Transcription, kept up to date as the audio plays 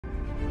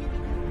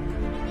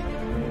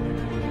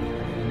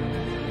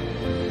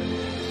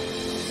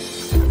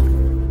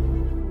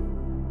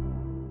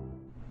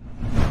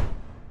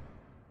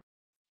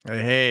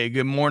Hey,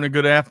 good morning,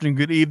 good afternoon,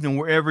 good evening,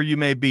 wherever you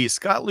may be.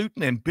 Scott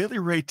Luton and Billy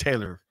Ray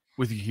Taylor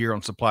with you here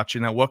on Supply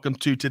Chain. Now, welcome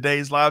to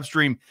today's live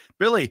stream.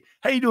 Billy,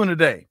 how you doing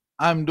today?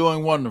 I'm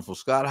doing wonderful,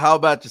 Scott. How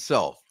about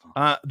yourself?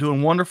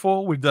 Doing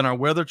wonderful. We've done our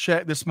weather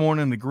check this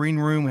morning in the green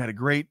room. We had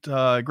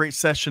a great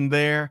session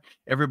there.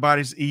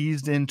 Everybody's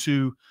eased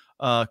into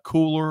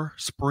cooler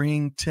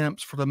spring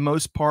temps for the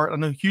most part. I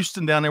know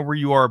Houston down there where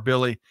you are,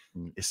 Billy,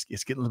 it's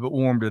getting a little bit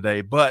warm today,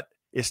 but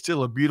it's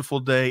still a beautiful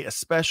day,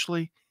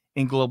 especially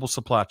in global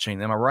supply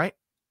chain. Am I right?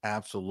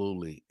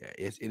 Absolutely.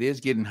 It is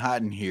getting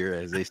hot in here,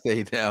 as they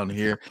say down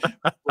here.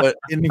 But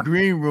in the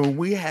green room,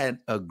 we had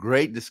a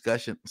great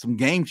discussion, some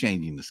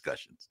game-changing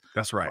discussions.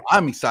 That's right.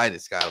 I'm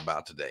excited, Scott,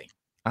 about today.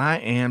 I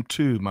am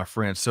too, my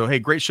friend. So, hey,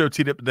 great show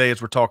teed up today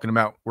as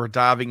we're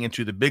diving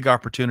into the big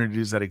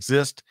opportunities that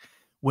exist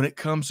when it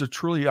comes to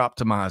truly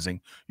optimizing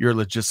your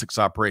logistics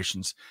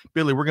operations.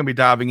 Billy, we're going to be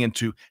diving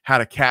into how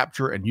to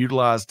capture and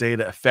utilize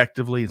data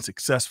effectively and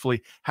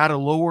successfully, how to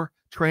lower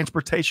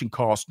transportation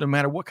costs, no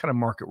matter what kind of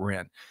market we're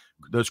in,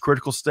 those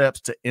critical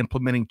steps to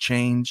implementing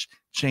change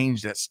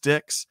that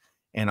sticks,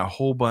 and a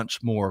whole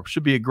bunch more.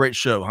 Should be a great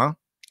show, huh?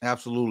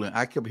 Absolutely.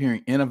 I kept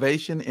hearing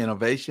innovation,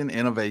 innovation,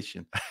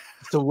 innovation.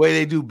 It's the way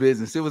they do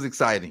business. It was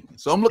exciting.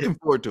 So I'm looking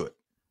forward to it.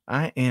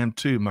 I am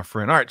too, my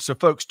friend. All right. So,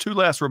 folks, two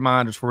last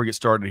reminders before we get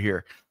started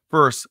here.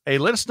 First, hey,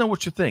 let us know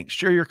what you think.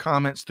 Share your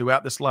comments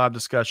throughout this live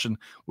discussion.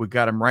 We've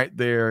got them right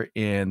there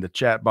in the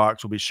chat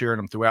box. We'll be sharing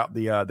them throughout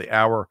the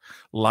hour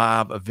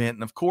live event.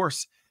 And of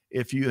course,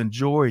 if you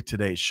enjoy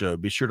today's show,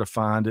 be sure to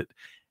find it.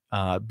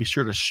 Be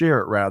sure to share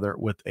it rather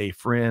with a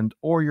friend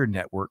or your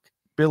network.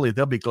 Billy,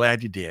 they'll be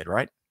glad you did,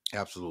 right?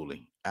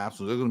 Absolutely.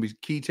 Absolutely. There's going to be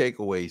key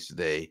takeaways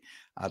today.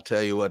 I'll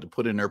tell you what to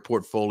put in their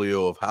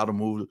portfolio of how to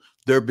move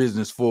their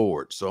business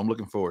forward. So I'm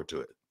looking forward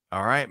to it.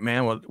 All right,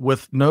 man. Well,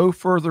 with no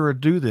further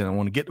ado, then I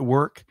want to get to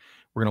work.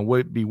 We're going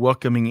to be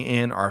welcoming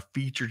in our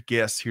featured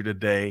guests here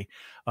today,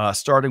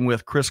 starting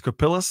with Chris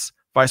Kupillas,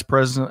 Vice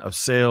President of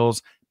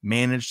Sales,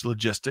 Managed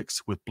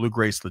Logistics with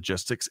BlueGrace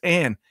Logistics,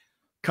 and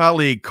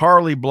colleague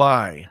Carly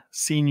Bly,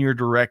 Senior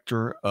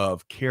Director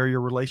of Carrier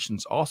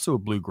Relations, also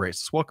of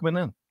BlueGrace. Welcome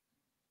in.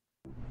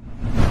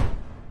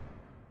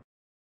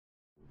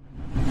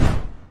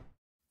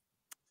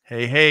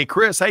 Hey,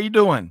 Chris, how you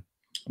doing?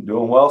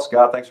 Doing well,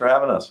 Scott. Thanks for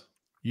having us.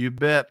 You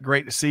bet.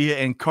 Great to see you.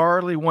 And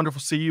Carly,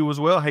 wonderful to see you as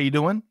well. How you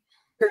doing?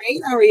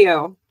 Great. How are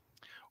you?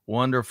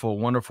 Wonderful,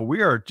 wonderful.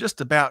 We are just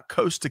about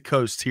coast to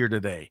coast here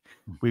today.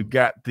 We've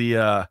got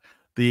the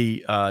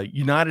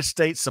United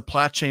States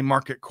supply chain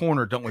market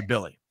corner, don't we,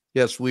 Billy?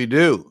 Yes, we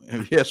do.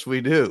 Yes,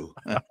 we do.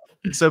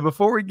 So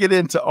before we get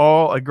into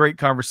a great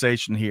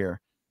conversation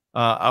here,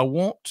 I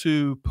want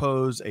to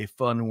pose a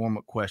fun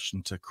warm-up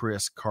question to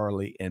Chris,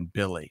 Carly, and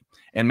Billy,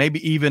 and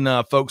maybe even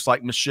folks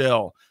like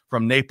Michelle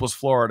from Naples,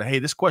 Florida. Hey,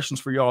 this question's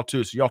for y'all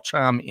too, so y'all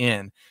chime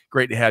in.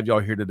 Great to have y'all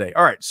here today.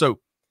 All right, so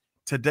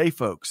today,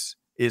 folks,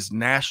 is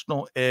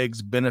National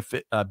Eggs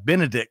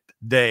Benedict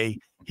Day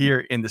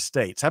here in the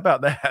States. How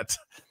about that?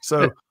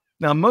 So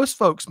now most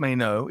folks may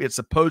know it's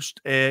a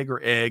poached egg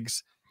or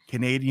eggs,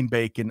 Canadian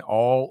bacon,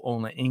 all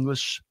on an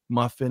English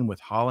muffin with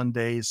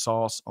hollandaise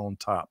sauce on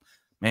top.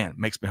 Man, it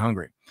makes me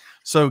hungry.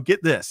 So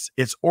get this.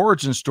 Its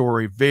origin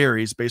story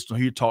varies based on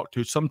who you talk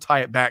to. Some tie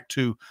it back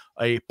to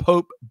a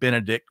Pope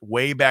Benedict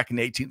way back in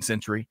the 18th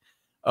century.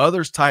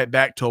 Others tie it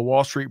back to a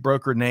Wall Street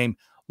broker named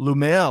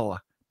Lumel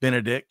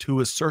Benedict, who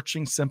was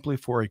searching simply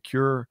for a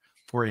cure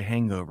for a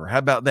hangover. How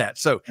about that?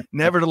 So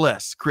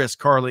nevertheless, Chris,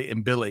 Carly,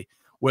 and Billy,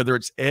 whether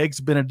it's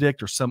Eggs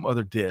Benedict or some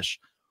other dish,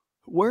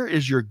 where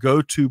is your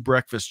go-to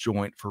breakfast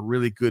joint for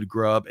really good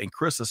grub? And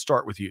Chris, let's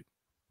start with you.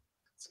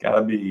 It's got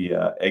to be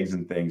Eggs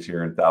and Things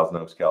here in Thousand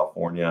Oaks,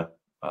 California.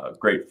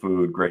 Great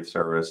food, great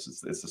service.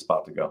 It's the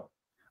spot to go.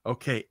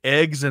 Okay,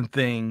 Eggs and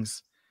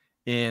Things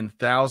in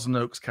Thousand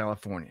Oaks,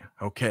 California.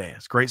 Okay,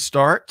 it's a great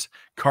start.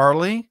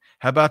 Carly,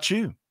 how about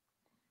you?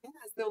 Yeah,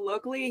 so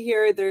locally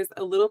here, there's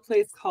a little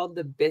place called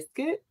The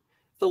Biscuit.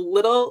 It's a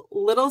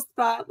little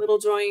spot, little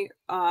joint,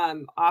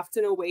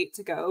 often a wait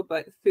to go,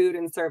 but food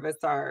and service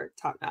are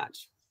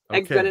top-notch. Okay.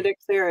 Eggs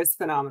Benedict there is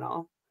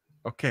phenomenal.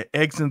 Okay,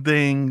 Eggs and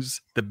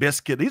Things, The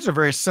Biscuit. These are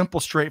very simple,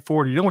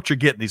 straightforward. You know what you're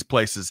getting these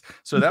places.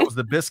 So that was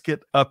The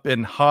Biscuit up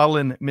in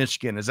Holland,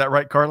 Michigan. Is that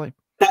right, Carly?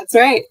 That's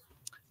right.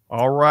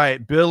 All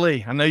right,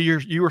 Billy. I know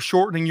you were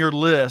shortening your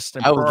list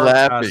and I was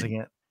laughing.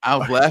 it. I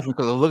was laughing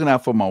because I was looking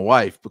out for my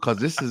wife,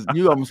 because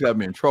you almost got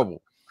me in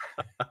trouble.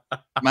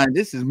 Man,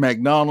 this is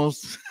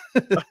McDonald's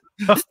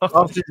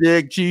sausage,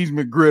 egg, cheese,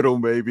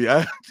 McGriddle, baby.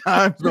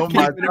 Time's on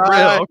my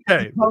time.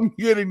 Okay, I'm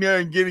getting there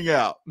and getting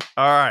out.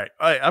 All right,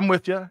 I'm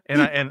with you,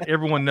 and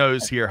everyone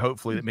knows here,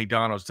 hopefully, that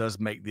McDonald's does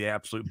make the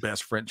absolute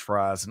best French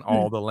fries in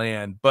all the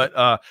land. But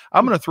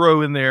I'm going to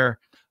throw in there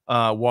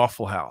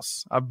Waffle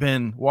House.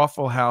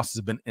 Waffle House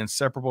has been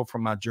inseparable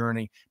from my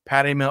journey.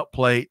 Patty melt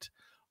plate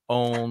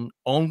on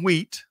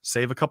wheat,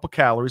 save a couple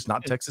calories,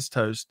 not Texas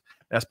toast.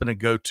 That's been a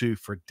go-to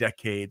for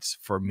decades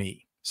for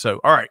me. So,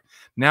 all right,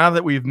 now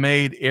that we've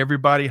made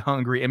everybody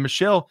hungry, and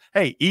Michelle,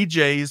 hey,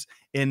 EJ's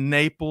in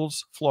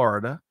Naples,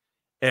 Florida.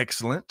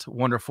 Excellent,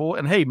 wonderful.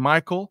 And hey,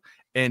 Michael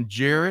and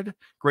Jared.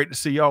 Great to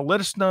see y'all. Let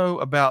us know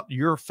about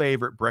your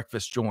favorite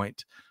breakfast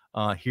joint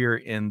here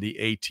in the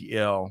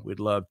ATL. We'd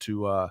love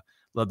to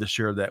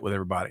share that with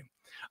everybody.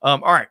 All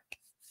right.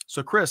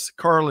 So Chris,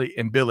 Carly,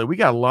 and Billy, we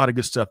got a lot of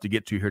good stuff to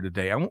get to here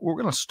today. We're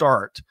going to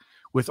start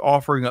with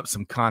offering up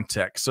some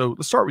context. So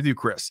let's start with you,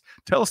 Chris.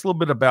 Tell us a little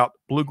bit about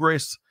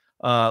BlueGrace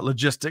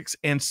Logistics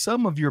and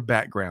some of your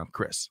background,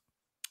 Chris.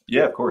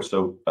 Yeah, of course.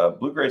 So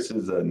BlueGrace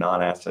is a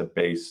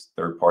non-asset-based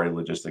third-party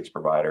logistics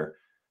provider.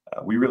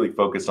 We really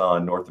focus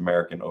on North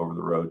American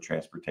over-the-road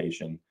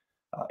transportation.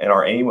 And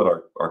our aim with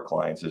our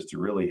clients is to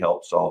really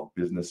help solve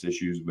business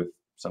issues with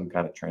some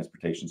kind of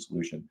transportation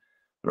solution.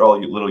 They're all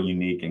a little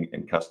unique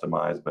and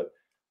customized, but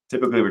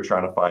typically we're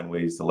trying to find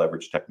ways to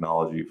leverage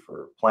technology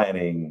for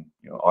planning,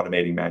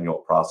 automating manual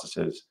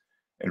processes,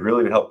 and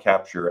really to help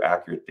capture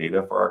accurate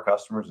data for our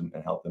customers and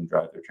help them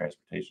drive their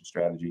transportation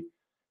strategy.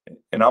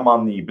 And I'm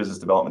on the business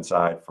development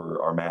side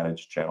for our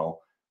managed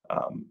channel.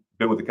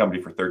 Been with the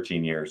company for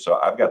 13 years, so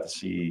I've got to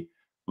see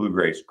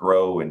BlueGrace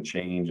grow and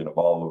change and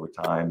evolve over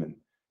time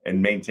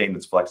and maintain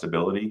its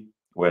flexibility.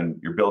 When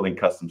you're building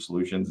custom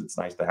solutions, it's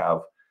nice to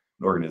have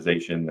an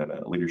organization and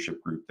a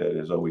leadership group that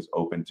is always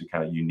open to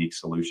kind of unique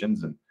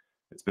solutions. And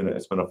it's been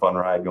a fun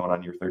ride going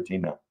on year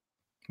 13 now.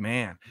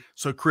 Man.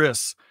 So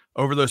Chris,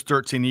 over those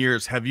 13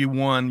 years, have you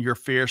won your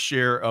fair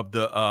share of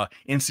the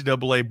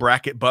NCAA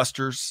bracket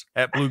busters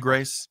at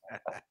BlueGrace?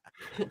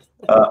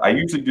 I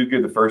usually do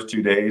good the first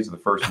 2 days of the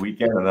first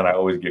weekend, and then I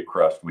always get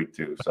crushed week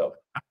 2. So,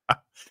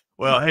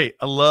 well, hey,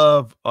 I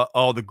love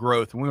all the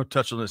growth, and we're going to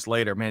touch on this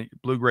later. Man,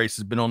 BlueGrace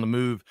has been on the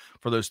move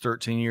for those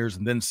 13 years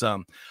and then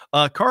some.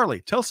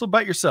 Carly, tell us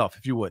about yourself,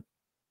 if you would.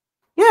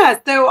 Yeah,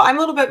 so I'm a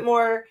little bit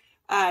more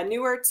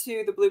newer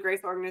to the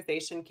BlueGrace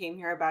organization, came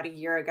here about a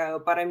year ago,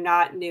 but I'm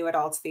not new at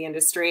all to the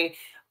industry.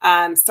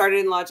 Started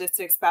in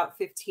logistics about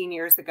 15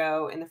 years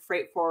ago in the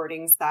freight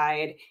forwarding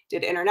side,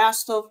 did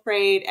international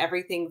freight,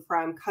 everything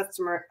from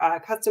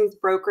customs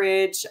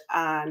brokerage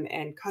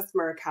and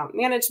customer account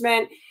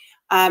management,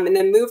 and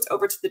then moved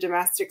over to the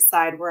domestic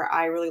side where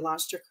I really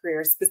launched a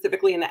career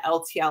specifically in the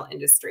LTL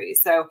industry.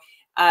 So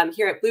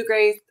here at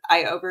BlueGrace,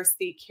 I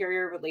oversee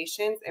carrier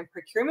relations and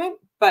procurement,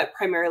 but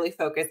primarily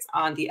focused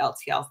on the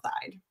LTL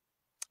side.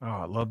 Oh,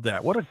 I love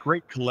that. What a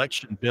great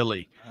collection,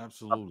 Billy.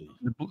 Absolutely.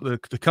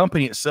 The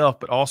company itself,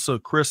 but also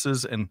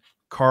Chris's and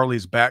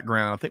Carly's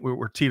background. I think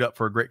we're teed up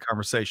for a great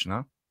conversation,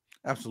 huh?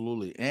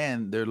 Absolutely.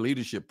 And their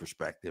leadership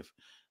perspective.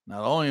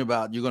 Not only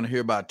about, you're going to hear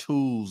about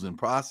tools and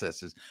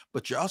processes,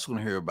 but you're also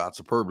going to hear about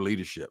superb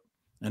leadership.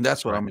 And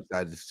that's what I'm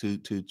excited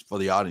to for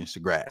the audience to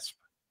grasp.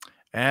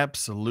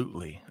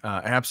 Absolutely.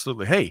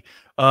 Absolutely. Hey,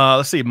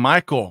 let's see.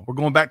 Michael, we're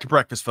going back to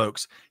breakfast,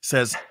 folks.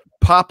 Says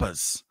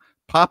Papa's.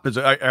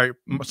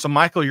 So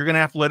Michael, you're going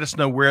to have to let us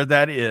know where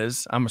that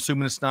is. I'm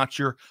assuming it's not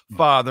your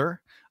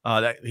father.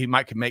 That he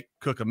might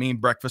cook a mean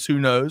breakfast. Who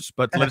knows?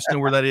 But let us know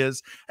where that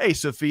is. Hey,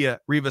 Sophia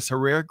Rivas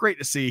Herrera, great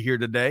to see you here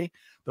today.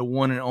 The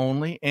one and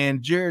only.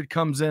 And Jared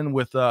comes in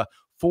with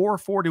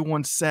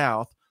 441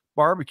 South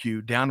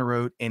Barbecue down the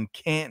road in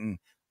Canton,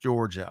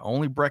 Georgia.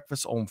 Only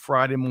breakfast on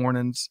Friday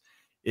mornings.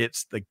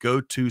 It's the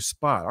go-to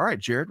spot. All right,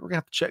 Jared, we're going to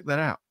have to check that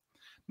out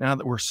now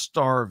that we're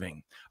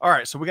starving. All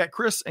right, so we got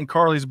Chris and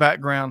Carly's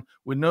background.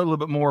 We know a little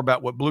bit more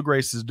about what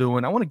BlueGrace is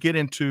doing. I want to get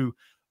into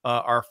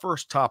our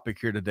first topic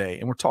here today,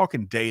 and we're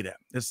talking data.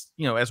 It's,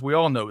 as we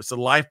all know, it's the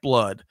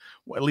lifeblood,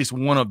 at least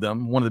one of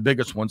them, one of the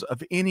biggest ones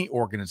of any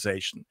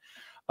organization.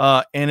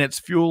 And it's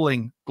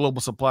fueling global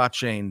supply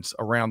chains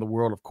around the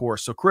world, of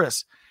course. So,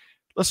 Chris,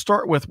 let's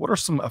start with what are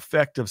some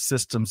effective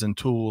systems and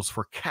tools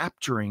for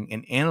capturing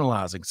and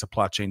analyzing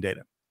supply chain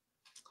data?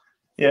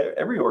 Yeah,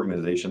 every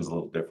organization is a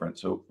little different.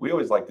 So we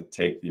always like to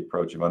take the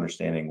approach of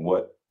understanding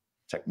what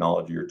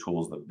technology or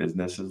tools the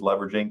business is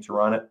leveraging to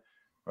run it,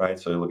 right?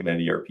 So you're looking at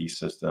ERP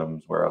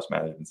systems, warehouse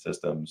management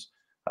systems,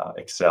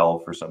 Excel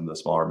for some of the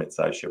smaller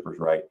mid-sized shippers,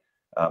 right?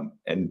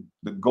 And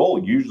the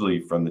goal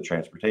usually from the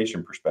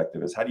transportation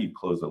perspective is how do you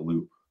close the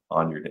loop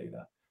on your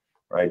data,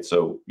 right?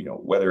 So,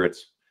 whether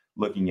it's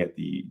looking at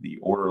the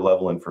order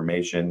level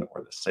information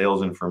or the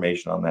sales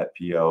information on that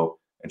PO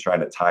and trying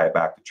to tie it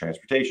back to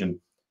transportation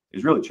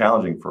is really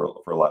challenging for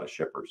a lot of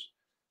shippers.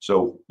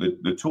 So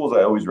the tools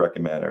I always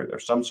recommend are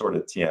some sort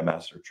of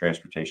TMS or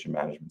transportation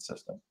management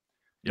system.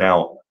 Yeah.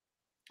 Now,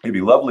 it'd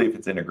be lovely if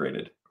it's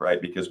integrated, right?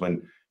 Because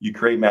when you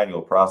create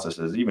manual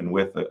processes, even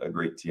with a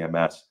great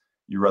TMS,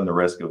 you run the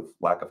risk of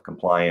lack of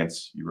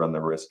compliance. You run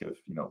the risk of,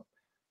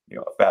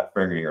 a fat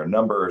fingering or a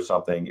number or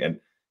something. And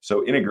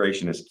so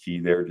integration is key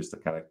there, just to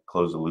kind of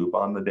close the loop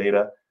on the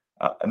data.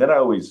 And then I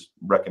always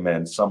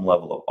recommend some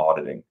level of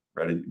auditing,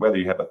 right? Whether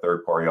you have a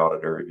third-party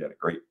auditor, if you have a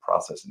great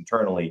process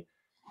internally,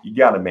 you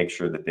got to make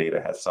sure the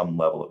data has some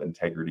level of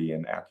integrity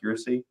and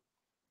accuracy.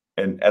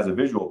 And as a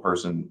visual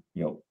person,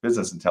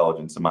 business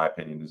intelligence, in my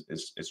opinion,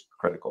 is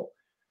critical.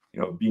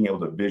 Being able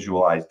to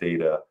visualize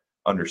data,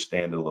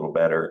 understand it a little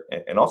better,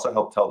 and also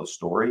help tell the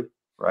story,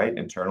 right?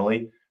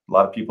 Internally, a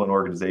lot of people in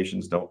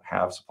organizations don't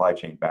have supply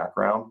chain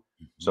background.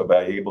 So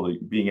by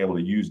being able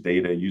to use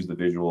data, use the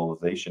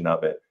visualization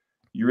of it,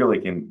 you really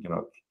can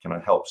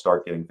help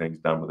start getting things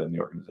done within the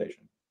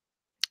organization.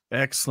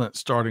 Excellent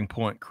starting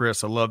point,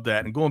 Chris. I love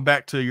that. And going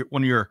back to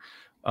one of your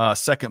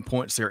second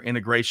points there,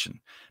 integration.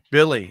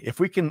 Billy, if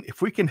we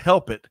can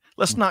help it,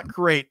 let's not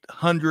create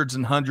hundreds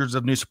and hundreds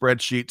of new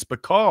spreadsheets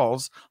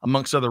because,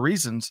 amongst other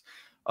reasons,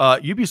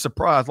 you'd be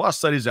surprised. A lot of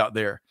studies out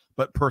there,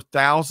 but per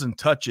 1,000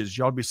 touches,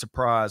 y'all be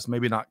surprised.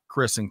 Maybe not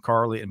Chris and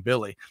Carly and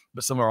Billy,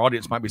 but some of our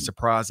audience might be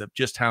surprised at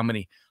just how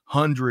many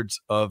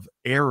hundreds of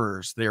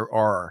errors there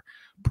are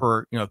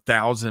per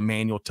 1,000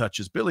 manual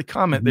touches. Billy,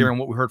 comment there on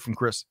what we heard from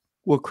Chris.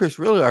 Well, Chris,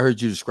 really, I heard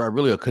you describe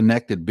really a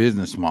connected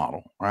business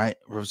model, right?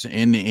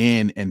 In the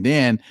end. And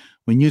then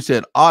when you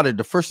said audit,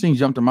 the first thing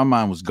jumped in my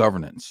mind was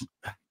governance,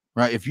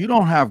 right? If you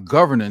don't have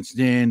governance,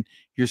 then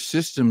your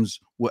systems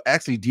will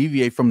actually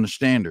deviate from the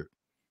standard.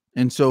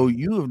 And so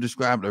you have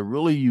described a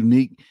really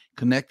unique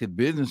connected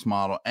business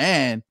model,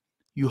 and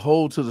you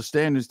hold to the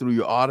standards through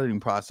your auditing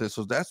process.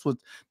 So that's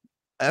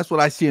what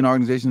I see in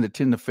organizations that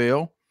tend to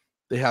fail.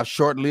 They have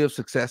short-lived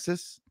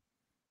successes,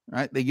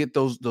 right? They get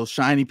those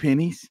shiny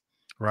pennies.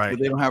 Right.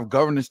 But they don't have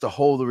governance to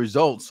hold the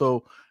results.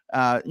 So,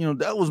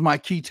 that was my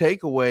key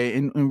takeaway.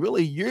 And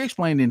really, you're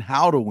explaining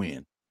how to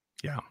win.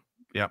 Yeah.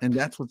 Yeah. And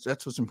that's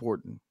what's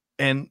important.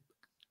 And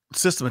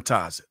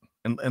systematize it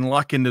and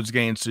lock in those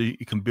gains so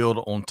you can build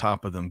on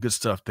top of them. Good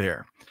stuff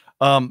there.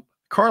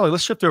 Carly,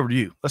 let's shift over to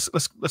you.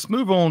 Let's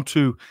move on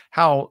to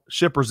how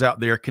shippers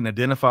out there can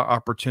identify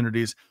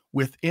opportunities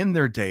within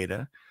their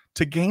data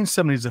to gain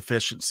some of these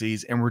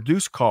efficiencies and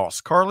reduce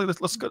costs. Carly,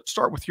 let's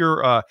start with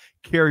your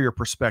carrier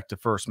perspective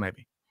first,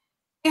 maybe.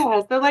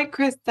 Yeah, so like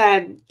Chris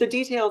said, the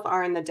details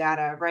are in the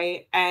data,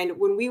 right? And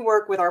when we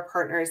work with our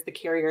partners, the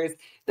carriers,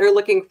 they're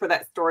looking for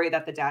that story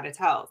that the data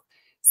tells.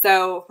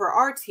 So for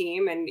our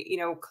team and,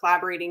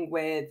 collaborating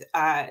with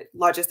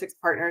logistics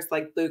partners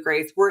like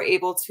BlueGrace, we're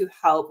able to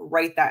help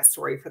write that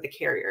story for the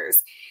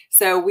carriers.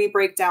 So we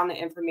break down the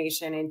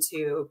information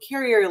into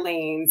carrier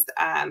lanes,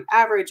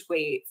 average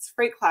weights,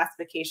 freight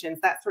classifications,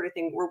 that sort of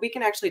thing, where we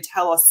can actually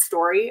tell a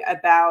story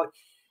about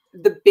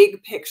the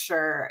big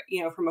picture,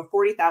 from a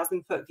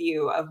 40,000 foot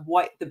view of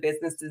what the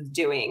business is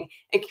doing,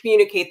 and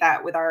communicate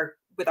that with our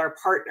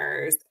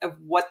partners of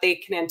what they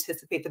can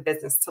anticipate the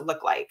business to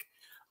look like.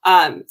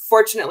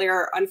 Fortunately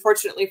or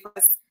unfortunately for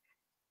us,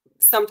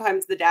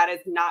 sometimes the data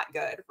is not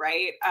good,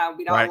 right?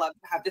 We don't love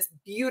to have this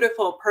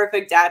beautiful,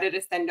 perfect data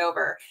to send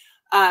over.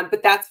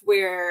 But that's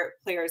where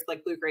players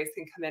like BlueGrace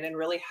can come in and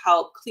really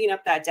help clean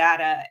up that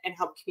data and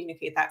help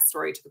communicate that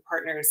story to the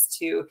partners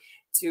to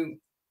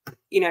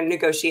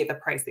negotiate the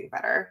pricing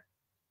better.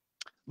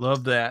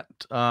 Love that.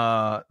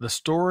 The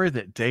story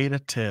that data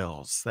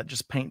tells, that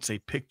just paints a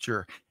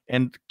picture.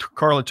 And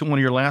Carla, to one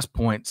of your last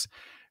points,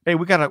 hey,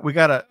 we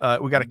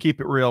gotta keep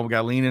it real. We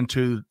gotta lean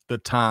into the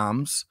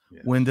times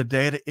when the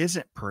data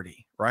isn't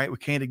pretty, right? We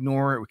can't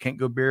ignore it. We can't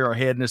go bury our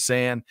head in the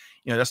sand.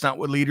 That's not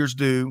what leaders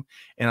do.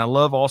 And I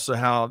love also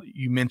how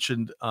you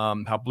mentioned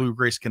how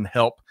BlueGrace can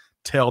help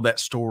tell that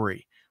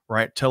story,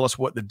 right? Tell us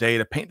what the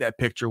data, paint that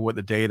picture, what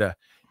the data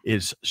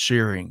is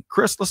sharing.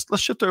 Chris, let's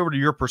shift over to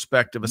your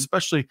perspective,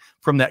 especially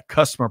from that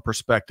customer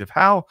perspective.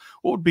 What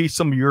would be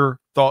some of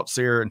your thoughts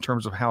there in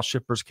terms of how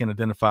shippers can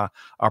identify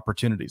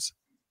opportunities?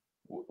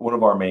 One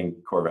of our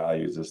main core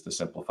values is to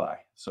simplify.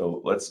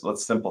 So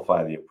let's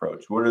simplify the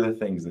approach. What are the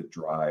things that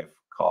drive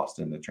cost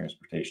in the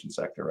transportation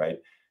sector, right?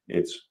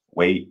 It's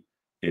weight,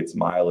 it's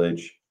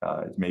mileage,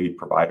 it's maybe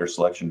provider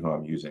selection who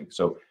I'm using.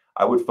 So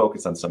I would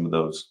focus on some of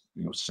those,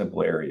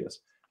 simple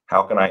areas.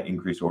 How can I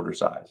increase order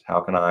size?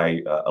 How can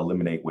I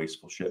eliminate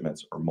wasteful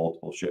shipments or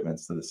multiple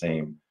shipments to the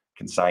same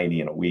consignee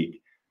in a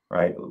week,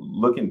 right?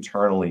 Look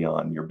internally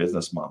on your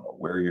business model,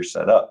 where you're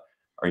set up.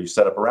 Are you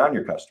set up around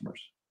your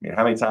customers?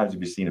 How many times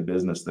have you seen a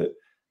business that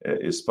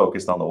is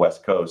focused on the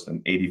West Coast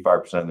and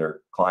 85% of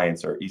their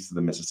clients are east of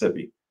the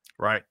Mississippi?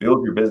 Right.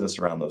 Build your business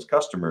around those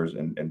customers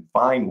and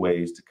find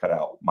ways to cut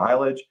out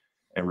mileage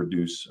and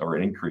reduce or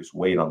increase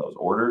weight on those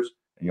orders,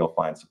 and you'll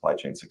find supply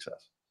chain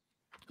success.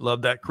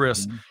 Love that,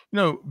 Chris.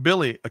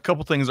 Billy, a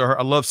couple things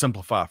I love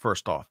simplify.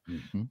 First off,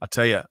 I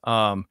tell you,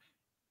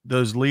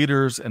 those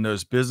leaders and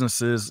those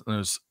businesses, and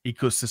those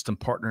ecosystem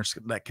partners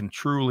that can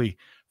truly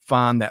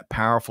find that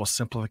powerful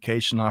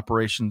simplification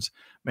operations,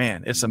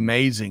 man, it's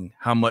amazing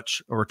how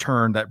much a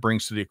return that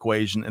brings to the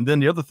equation. And then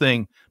the other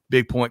thing,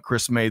 big point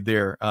Chris made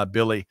there,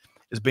 Billy,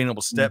 is being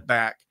able to step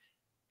back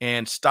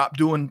and stop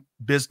doing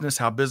business,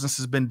 how business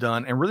has been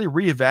done, and really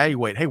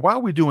reevaluate, hey, why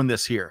are we doing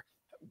this here?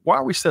 Why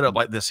are we set up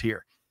like this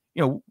here?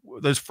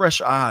 Those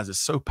fresh eyes is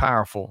so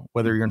powerful,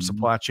 whether you're in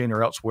supply chain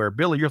or elsewhere.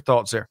 Billy, your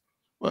thoughts there?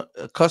 Well,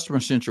 a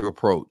customer-centric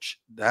approach.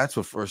 That's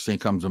what first thing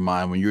comes to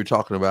mind when you're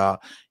talking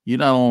about, you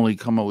not only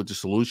come up with the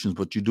solutions,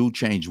 but you do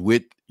change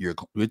with your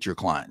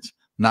clients,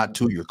 not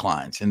to your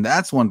clients. And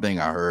that's one thing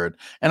I heard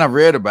and I've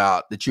read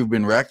about, that you've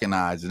been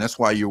recognized. And that's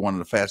why you're one of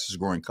the fastest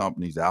growing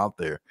companies out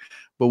there.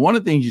 But one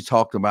of the things you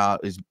talked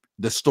about is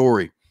the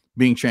story,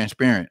 being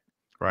transparent.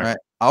 Right?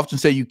 I often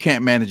say you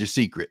can't manage a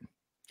secret.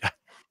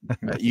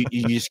 You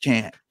just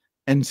can't.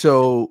 And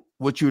so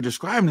what you're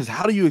describing is,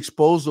 how do you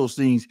expose those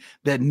things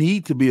that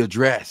need to be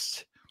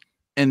addressed?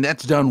 And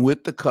that's done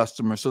with the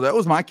customer. So that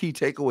was my key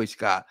takeaway,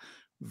 Scott.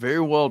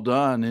 Very well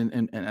done,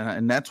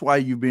 and that's why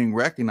you're being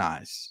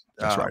recognized.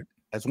 That's right.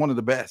 As one of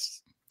the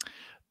best.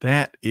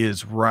 That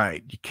is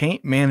right. You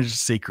can't manage a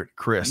secret,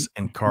 Chris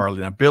and Carly.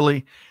 Now,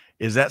 Billy,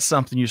 is that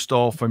something you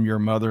stole from your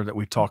mother that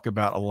we talk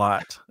about a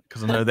lot?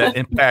 Because I know that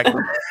impact,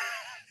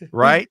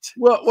 right?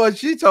 Well,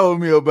 she told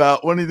me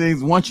about one of the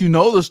things. Once you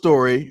know the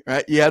story,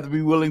 right, you have to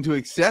be willing to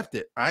accept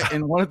it, right?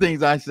 And one of the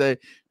things I say,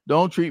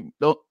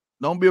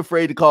 don't be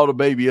afraid to call the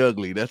baby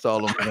ugly. That's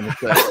all I'm going to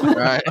say,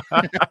 right?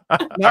 All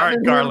right,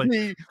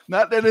 Carly.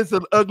 Not that it's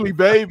an ugly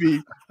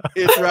baby.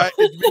 It's right.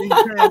 It's being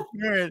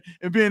transparent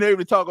and being able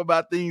to talk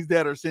about things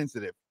that are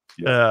sensitive.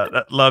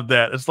 Love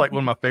that. It's like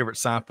one of my favorite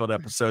Seinfeld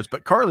episodes.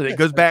 But Carly, it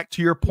goes back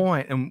to your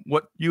point and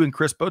what you and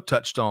Chris both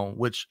touched on,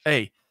 which,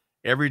 hey,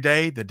 every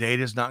day the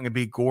data is not going to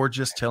be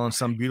gorgeous, telling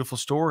some beautiful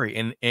story,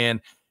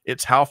 and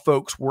it's how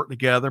folks work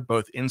together,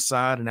 both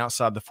inside and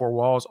outside the four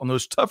walls on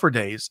those tougher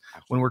days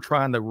when we're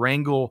trying to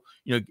wrangle,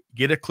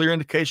 get a clear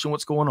indication of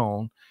what's going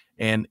on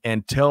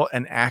and tell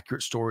an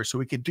accurate story so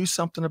we could do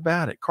something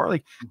about it.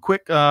 Carly,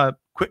 quick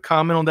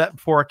comment on that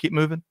before I keep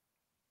moving.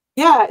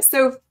 Yeah.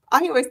 So I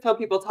always tell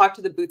people, talk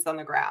to the boots on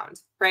the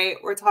ground, right?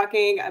 We're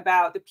talking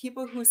about the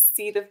people who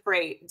see the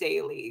freight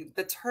daily,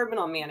 the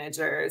terminal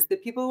managers, the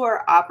people who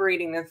are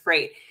operating the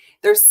freight.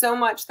 There's so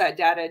much that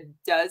data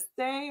does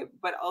say,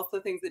 but also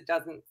things it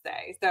doesn't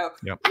say. So,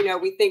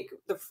 we think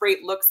the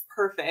freight looks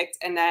perfect,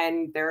 and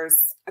then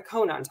there's a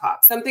cone on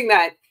top, something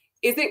that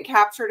isn't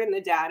captured in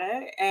the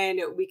data,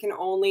 and we can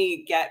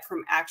only get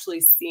from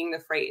actually seeing the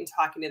freight and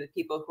talking to the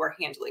people who are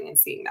handling and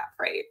seeing that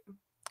freight.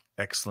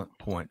 Excellent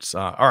points.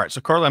 All right.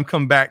 So, Carly, I'm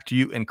coming back to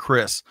you and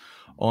Chris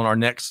on our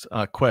next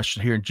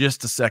question here in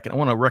just a second. I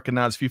want to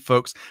recognize a few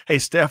folks. Hey,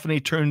 Stephanie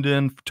tuned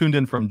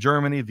in from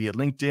Germany via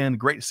LinkedIn.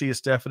 Great to see you,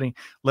 Stephanie.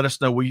 Let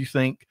us know what you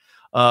think.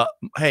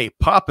 Hey,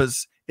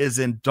 Papa's is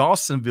in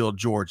Dawsonville,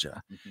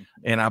 Georgia.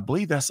 And I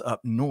believe that's up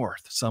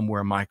north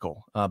somewhere,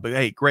 Michael. But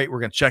hey, great. We're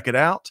going to check it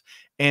out.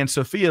 And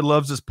Sophia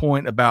loves this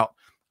point about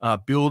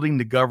building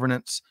the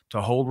governance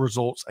to hold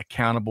results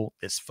accountable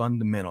is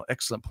fundamental.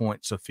 Excellent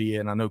point, Sophia.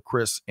 And I know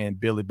Chris and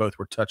Billy both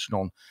were touching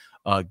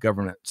on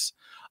governance.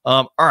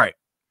 All right.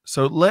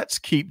 So let's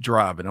keep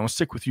driving. I want to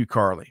stick with you,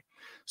 Carly.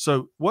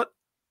 So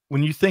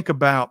when you think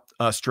about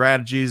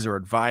strategies or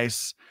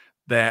advice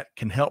that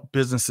can help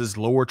businesses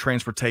lower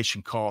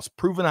transportation costs,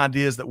 proven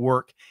ideas that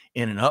work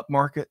in an up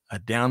market, a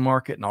down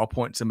market, and all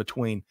points in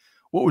between,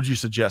 what would you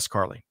suggest,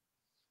 Carly?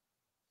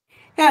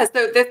 Yeah,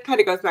 so this kind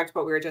of goes back to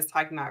what we were just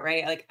talking about,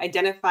 right? Like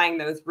identifying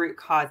those root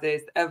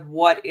causes of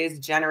what is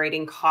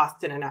generating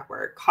cost in a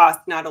network,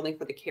 cost not only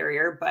for the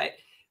carrier, but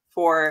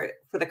for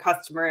the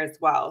customer as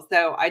well.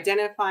 So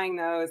identifying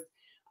those,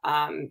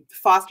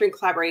 fostering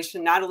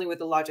collaboration, not only with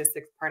the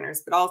logistics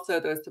partners, but also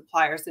those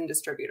suppliers and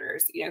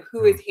distributors,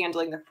 who is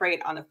handling the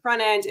freight on the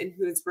front end and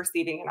who's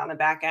receiving it on the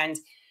back end,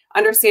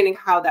 understanding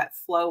how that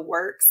flow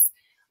works.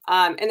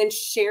 And then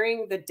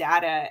sharing the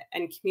data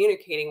and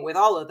communicating with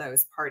all of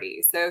those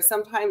parties. So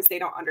sometimes they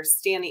don't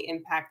understand the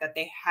impact that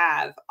they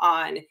have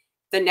on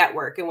the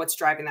network and what's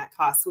driving that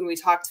cost. When we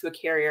talk to a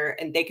carrier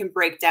and they can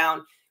break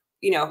down,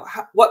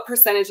 what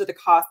percentage of the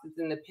cost is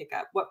in the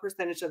pickup, what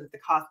percentage of the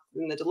cost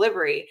is in the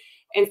delivery,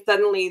 and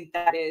suddenly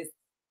that is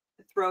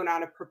thrown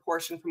out of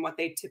proportion from what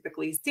they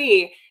typically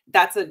see,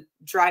 that's a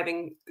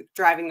driving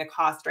the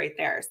cost right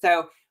there.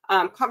 So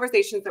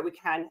conversations that we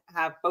can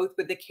have both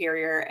with the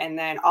carrier and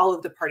then all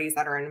of the parties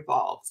that are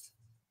involved.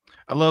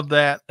 I love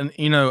that. And,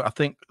 I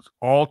think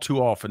all too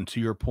often, to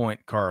your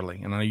point,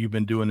 Carly, and I know you've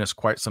been doing this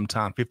quite some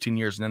time, 15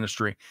 years in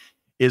industry,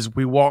 is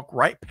we walk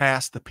right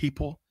past the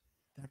people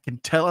that can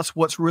tell us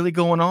what's really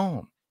going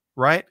on,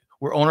 right?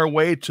 We're on our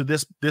way to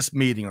this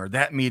meeting or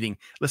that meeting.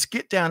 Let's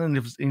get down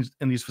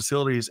in these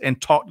facilities and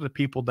talk to the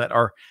people that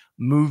are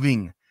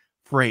moving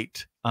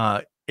freight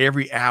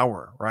every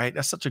hour, right?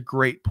 That's such a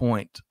great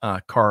point,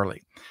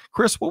 Carly.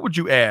 Chris, what would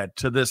you add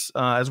to this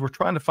as we're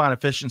trying to find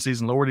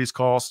efficiencies and lower these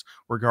costs,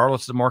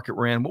 regardless of the market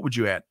we're in? What would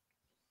you add?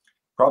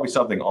 Probably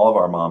something all of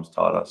our moms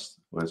taught us,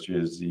 which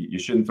is you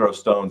shouldn't throw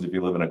stones if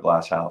you live in a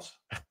glass house.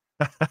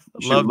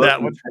 Love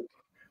that one.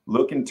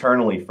 Look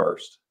internally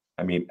first.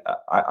 I mean,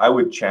 I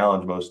would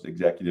challenge most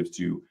executives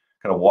to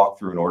kind of walk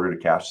through an order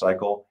to cash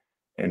cycle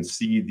and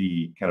see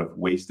the kind of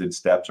wasted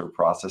steps or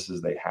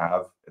processes they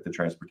have at the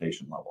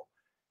transportation level.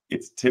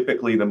 It's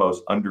typically the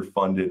most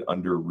underfunded,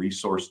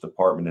 under-resourced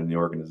department in the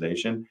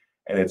organization,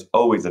 and it's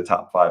always a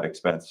top 5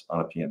 expense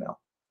on a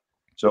P&L.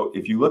 So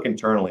if you look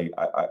internally,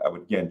 I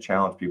would again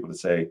challenge people to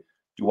say,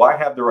 do I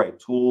have the right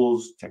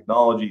tools,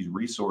 technologies,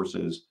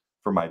 resources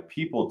for my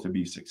people to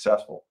be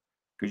successful?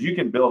 Because you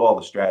can build all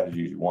the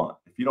strategies you want.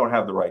 If you don't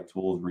have the right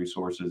tools,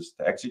 resources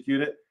to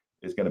execute it,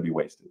 it's going to be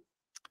wasted.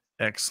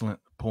 Excellent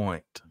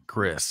point,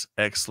 Chris.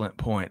 Excellent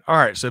point. All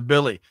right. So,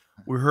 Billy,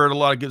 we heard a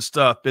lot of good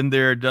stuff. Been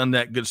there, done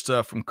that good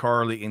stuff from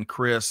Carly and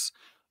Chris.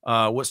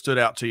 What stood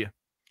out to you?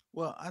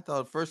 Well, I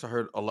thought first I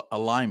heard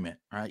alignment,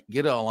 right?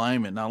 Get an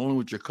alignment, not only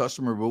with your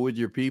customer, but with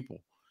your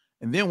people.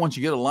 And then once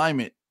you get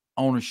alignment,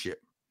 ownership.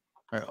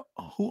 Right?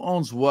 Who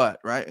owns what,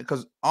 right?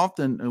 Because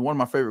often, and one of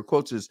my favorite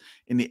quotes is,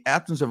 in the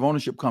absence of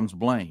ownership comes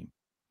blame.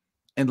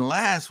 And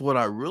last, what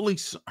I really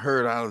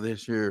heard out of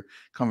this here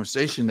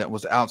conversation that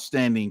was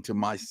outstanding to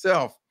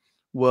myself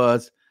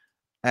was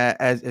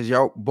as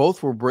y'all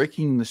both were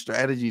breaking the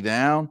strategy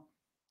down,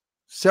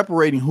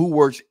 separating who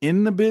works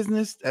in the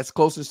business that's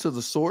closest to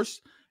the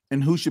source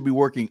and who should be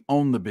working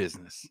on the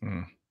business.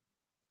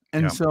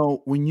 And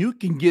so when you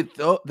can get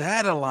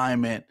that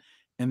alignment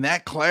and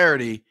that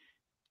clarity,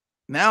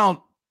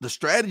 now the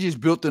strategy is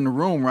built in the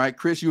room, right?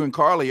 Chris, you and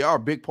Carly are a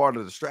big part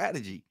of the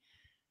strategy.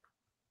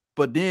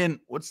 But then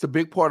what's the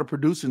big part of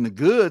producing the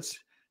goods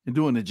and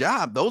doing the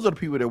job? Those are the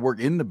people that work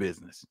in the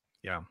business.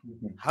 Yeah.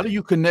 How do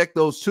you connect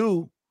those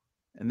two?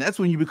 And that's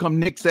when you become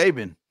Nick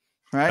Saban,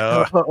 right?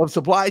 Of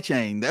supply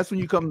chain. That's when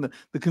you come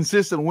the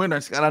consistent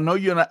winner. Scott, I know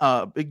you're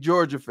a big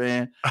Georgia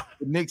fan. But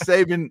Nick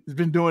Saban has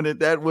been doing it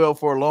that well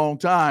for a long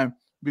time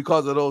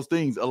because of those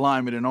things,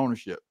 alignment and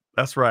ownership.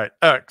 That's right.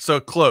 So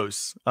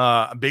close.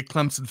 A big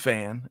Clemson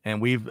fan,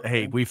 and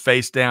we've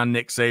faced down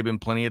Nick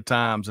Saban plenty of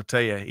times. I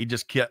tell you, he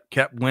just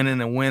kept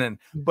winning and winning.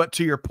 But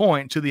to your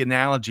point, to the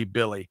analogy,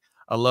 Billy,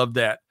 I love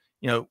that.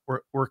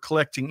 We're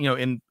collecting.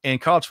 In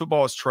college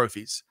football, it's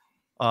trophies.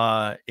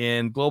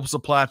 In global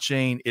supply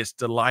chain, it's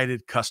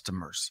delighted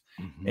customers.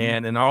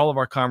 And in all of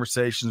our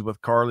conversations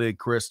with Carly and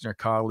Chris and their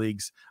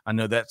colleagues, I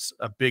know that's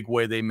a big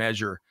way they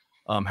measure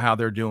how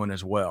they're doing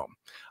as well.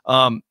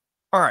 All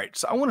right,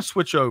 so I want to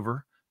switch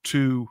over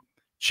to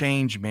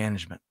change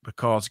management,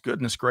 because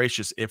goodness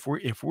gracious, if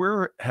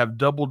we're have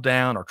doubled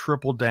down or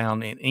tripled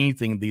down in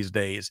anything these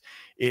days,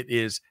 it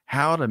is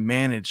how to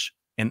manage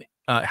and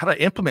how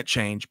to implement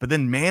change, but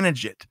then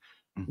manage it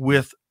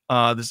with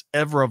this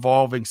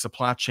ever-evolving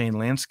supply chain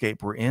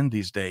landscape we're in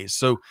these days.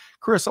 So,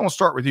 Chris, I want to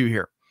start with you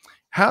here.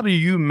 How do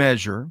you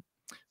measure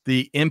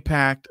the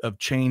impact of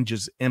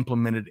changes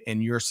implemented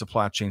in your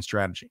supply chain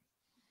strategy?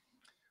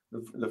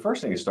 The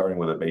first thing is starting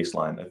with a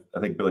baseline. I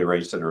think Billy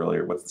Ray said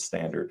earlier, what's the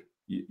standard?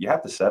 You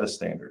have to set a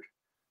standard.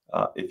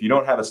 If you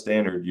don't have a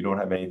standard, you don't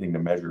have anything to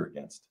measure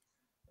against.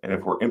 And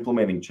if we're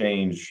implementing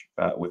change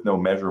with no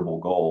measurable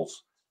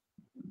goals,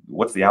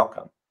 what's the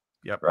outcome?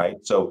 Yep. Right.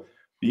 So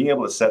being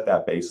able to set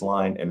that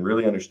baseline and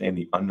really understand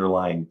the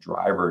underlying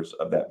drivers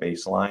of that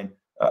baseline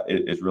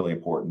is really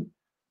important.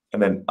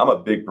 And then I'm a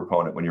big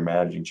proponent when you're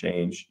managing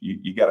change,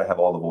 you got to have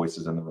all the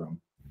voices in the room.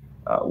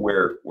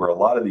 Where a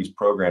lot of these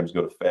programs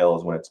go to fail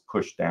is when it's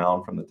pushed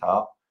down from the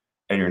top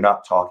and you're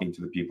not talking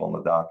to the people on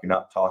the dock. You're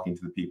not talking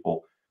to the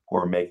people who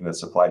are making the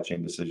supply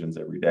chain decisions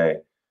every day.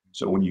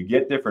 So when you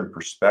get different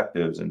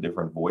perspectives and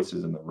different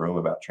voices in the room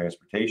about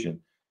transportation,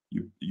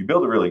 you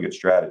build a really good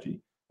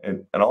strategy.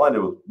 And I'll end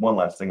it with one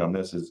last thing on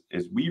this is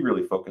we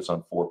really focus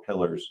on 4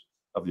 pillars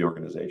of the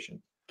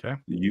organization. Okay.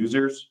 The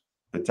users,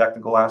 the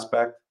technical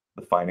aspect,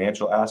 the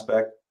financial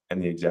aspect,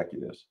 and the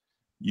executives.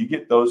 You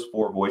get those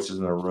 4 voices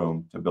in a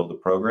room to build a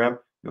program,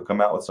 you'll come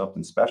out with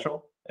something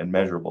special and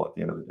measurable at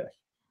the end of the day.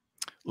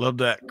 Love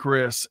that,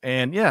 Chris.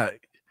 And yeah,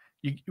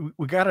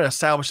 we got to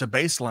establish a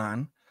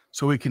baseline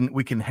so we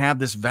can have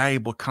this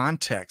valuable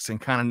context and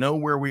kind of know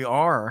where we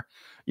are.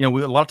 A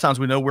lot of times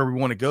we know where we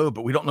want to go,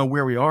 but we don't know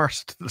where we are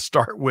to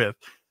start with.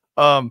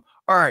 All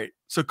right.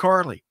 So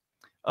Carly,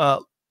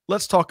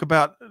 let's talk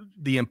about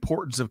the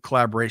importance of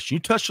collaboration. You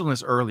touched on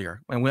this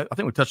earlier, and I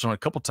think we touched on it a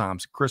couple of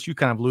times. Chris, you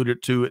kind of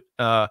alluded to it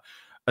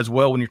as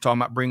well when you're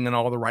talking about bringing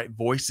all the right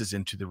voices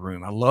into the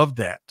room. I love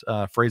that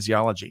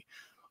phraseology.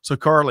 So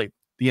Carly,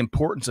 the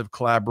importance of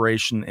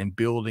collaboration and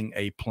building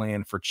a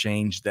plan for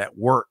change that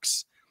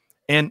works,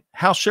 and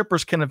how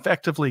shippers can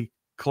effectively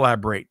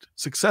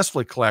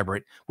successfully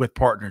collaborate with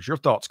partners. Your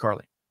thoughts,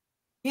 Carly?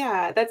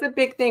 Yeah, that's a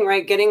big thing,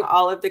 right? Getting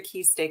all of the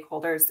key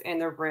stakeholders in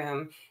the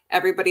room,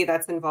 everybody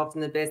that's involved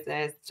in the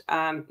business.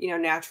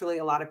 Naturally,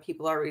 a lot of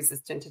people are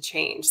resistant to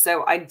change.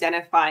 So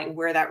identifying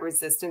where that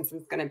resistance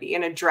is going to be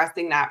and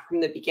addressing that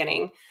from the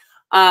beginning.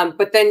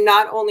 But then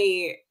not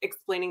only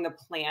explaining the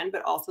plan,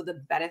 but also the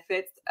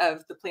benefits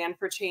of the plan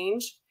for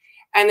change,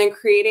 and then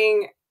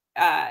creating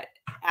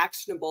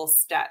actionable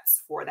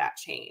steps for that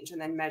change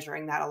and then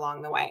measuring that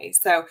along the way.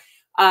 So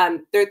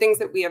there are things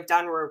that we have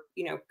done where,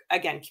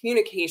 again,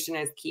 communication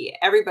is key.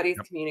 Everybody's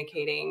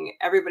communicating,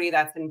 everybody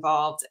that's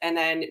involved, and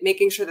then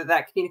making sure that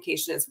that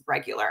communication is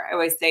regular. I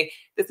always say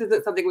this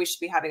isn't something we should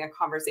be having a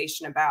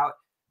conversation about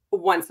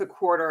once a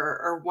quarter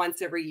or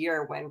once every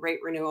year when rate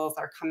renewals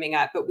are coming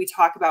up, but we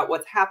talk about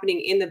what's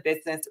happening in the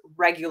business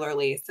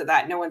regularly so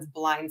that no one's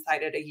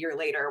blindsided a year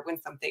later when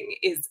something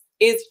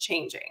is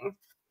changing.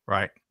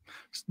 Right.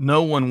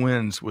 No one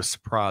wins with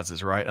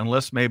surprises, right?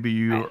 Unless maybe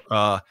you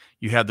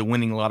have the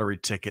winning lottery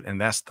ticket,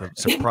 and that's the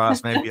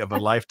surprise maybe of a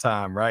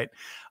lifetime, right?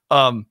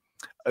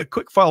 A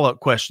quick follow-up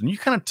question. You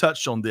kind of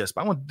touched on this,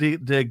 but I want to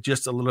dig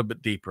just a little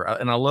bit deeper.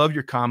 And I love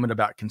your comment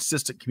about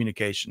consistent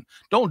communication.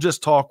 Don't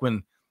just talk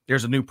when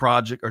there's a new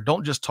project, or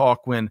don't just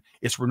talk when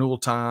it's renewal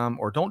time,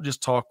 or don't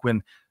just talk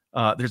when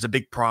there's a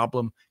big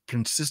problem.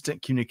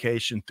 Consistent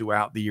communication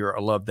throughout the year.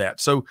 I love that.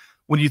 So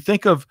when you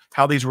think of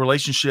how these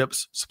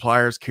relationships,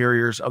 suppliers,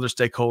 carriers, other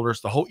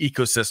stakeholders, the whole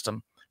ecosystem,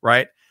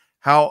 right?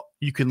 How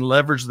you can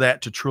leverage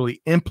that to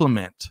truly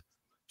implement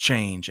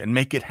change and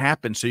make it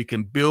happen so you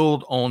can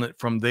build on it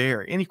from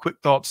there. Any quick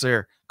thoughts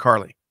there,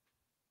 Carly?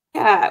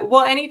 Yeah,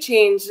 well, any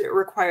change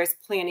requires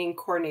planning,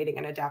 coordinating,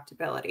 and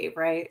adaptability,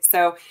 right?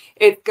 So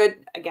it's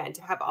good, again,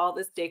 to have all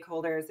the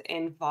stakeholders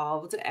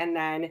involved, and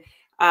then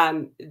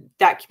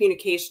that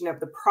communication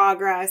of the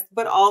progress,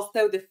 but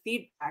also the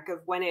feedback of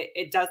when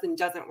it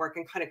doesn't work,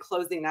 and kind of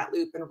closing that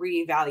loop and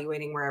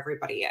reevaluating where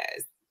everybody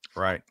is.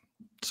 Right.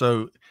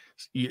 So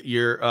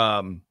you're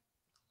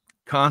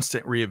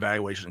constant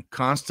reevaluation,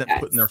 constant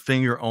putting their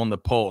finger on the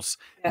pulse.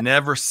 Yes.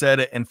 Never set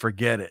it and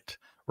forget it,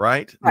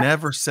 right? Right.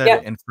 Never set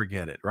it and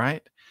forget it,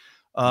 right?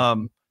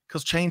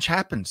 Because change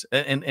happens,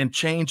 and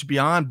change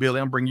beyond, Billy,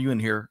 I'll bring you in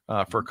here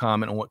for a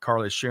comment on what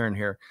Carly is sharing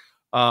here.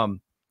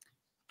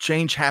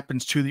 Change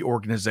happens to the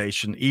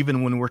organization,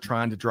 even when we're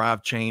trying to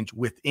drive change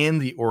within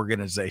the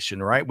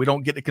organization, right? We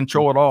don't get to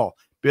control it all.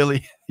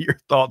 Billy, your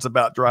thoughts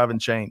about driving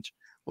change?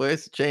 Well,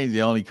 it's change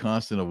the only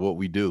constant of what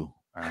we do.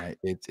 All right,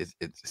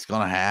 it's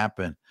going to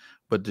happen.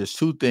 But there's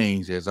two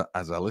things as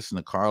I listened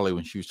to Carly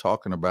when she was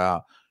talking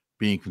about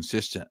being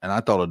consistent, and I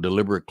thought of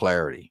deliberate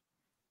clarity,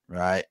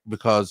 right?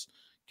 Because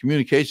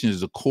communication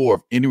is the core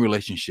of any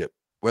relationship,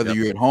 whether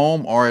you're at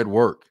home or at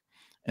work.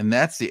 And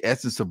that's the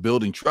essence of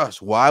building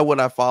trust. Why would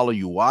I follow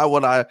you? Why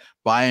would I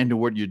buy into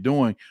what you're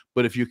doing?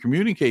 But if you're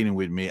communicating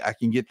with me, I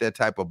can get that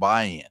type of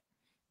buy-in,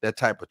 that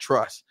type of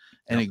trust.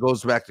 And it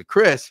goes back to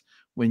Chris,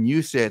 when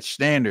you said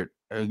standard,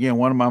 again,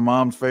 one of my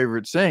mom's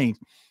favorite sayings,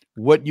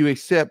 what you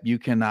accept, you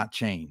cannot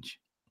change.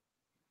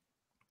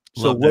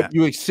 So what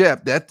you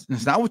accept,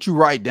 it's not what you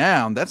write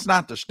down. That's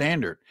not the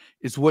standard.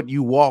 It's what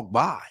you walk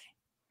by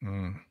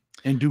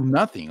and do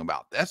nothing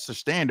about. That's the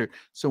standard.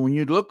 So when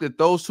you look at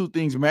those two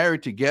things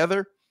married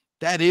together,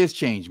 that is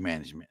change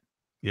management.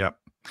 Yep.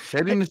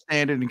 Setting the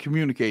standard and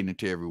communicating it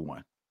to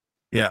everyone.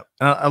 Yeah.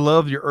 I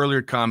love your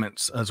earlier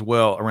comments as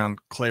well around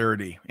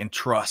clarity and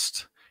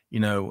trust.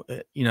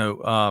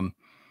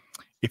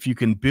 If you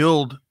can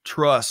build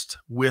trust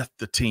with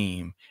the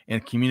team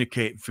and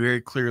communicate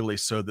very clearly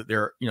so that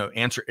they're,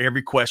 answer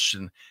every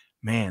question,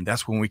 man,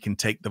 that's when we can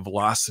take the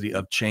velocity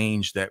of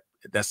change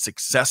that's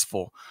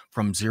successful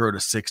from 0 to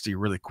 60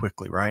 really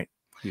quickly. Right.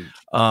 Huge.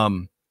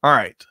 All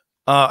right.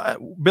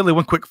 Billy,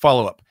 one quick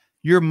follow-up.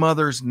 Your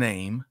mother's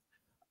name.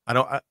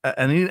 I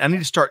need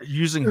to start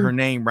using her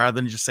name rather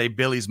than just say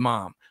Billy's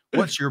mom.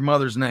 What's your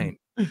mother's name?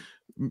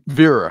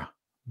 Vera.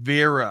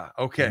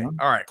 Okay.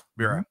 All right.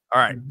 Vera.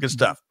 All right. Good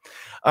stuff.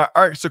 All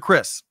right. So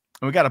Chris,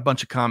 we got a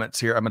bunch of comments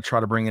here. I'm going to try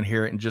to bring in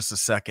here in just a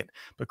second,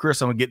 but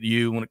Chris, I'm going to get to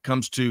you when it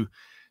comes to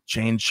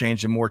change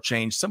and more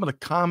change. Some of the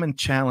common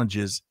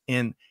challenges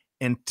in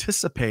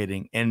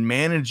anticipating and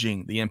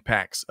managing the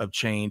impacts of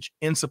change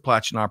in supply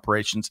chain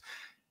operations.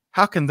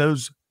 How can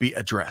those be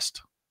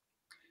addressed?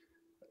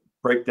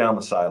 Break down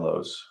the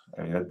silos.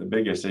 I mean, the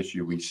biggest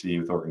issue we see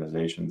with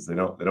organizations, they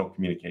don't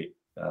communicate.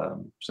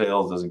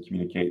 Sales doesn't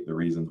communicate the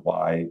reasons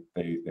why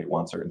they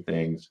want certain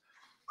things.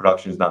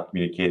 Production is not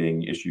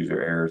communicating issues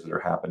or errors that are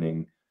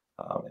happening,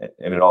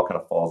 and it all kind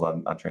of falls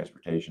on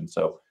transportation.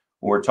 So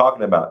when we're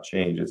talking about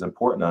change, it's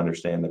important to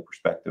understand the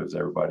perspectives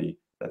of everybody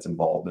that's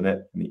involved in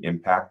it and the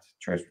impact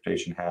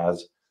transportation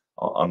has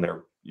on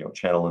their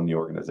channel in the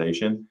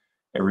organization,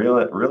 and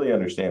really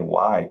understand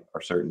why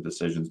are certain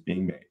decisions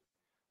being made.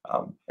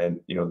 And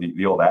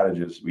the old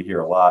adages we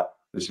hear a lot.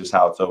 This is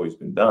how it's always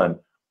been done.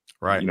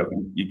 Right.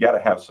 You got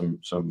to have some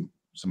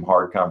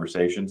hard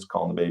conversations,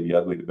 calling the baby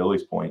ugly, to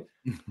Billy's point.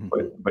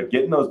 but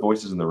getting those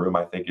voices in the room,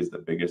 I think, is the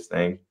biggest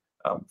thing.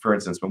 For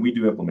instance, when we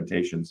do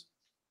implementations,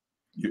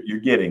 you're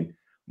getting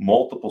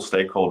multiple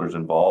stakeholders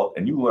involved,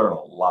 and you learn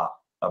a lot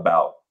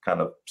about kind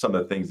of some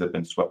of the things that have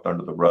been swept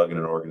under the rug in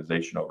an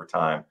organization over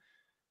time.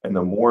 And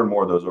the more and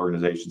more those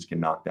organizations can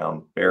knock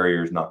down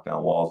barriers, knock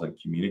down walls, and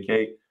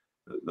communicate,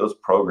 those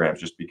programs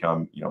just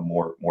become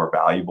more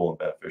valuable and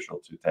beneficial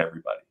to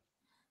everybody.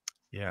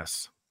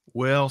 Yes.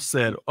 Well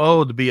said.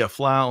 Oh, to be a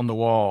fly on the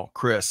wall,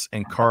 Chris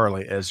and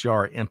Carly, as you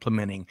are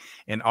implementing,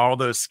 and all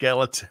those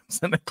skeletons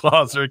in the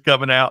closet are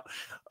coming out.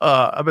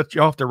 I bet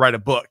you'll have to write a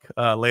book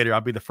later.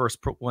 I'll be the first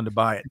one to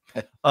buy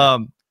it.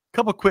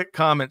 Couple quick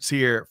comments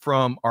here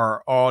from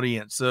our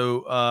audience.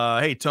 So,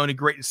 hey, Tony,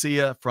 great to see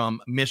you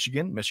from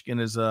Michigan. Michigan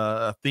is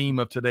a theme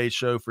of today's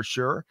show for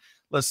sure.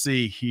 Let's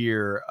see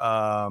here.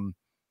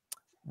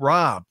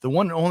 Rob, the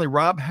one and only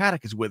Rob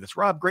Haddock is with us.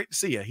 Rob, great to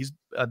see you. He's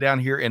down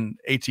here in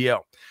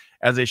ATL.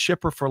 As a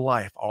shipper for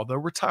life, although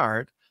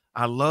retired,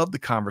 I love the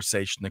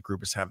conversation the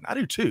group is having. I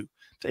do too.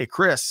 Tell you,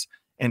 Chris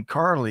and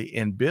Carly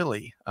and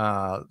Billy,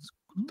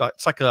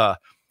 it's like a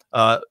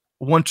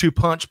 1-2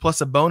 punch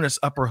plus a bonus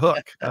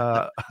uppercut.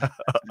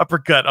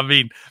 I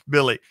mean,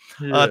 Billy,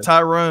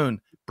 Tyrone,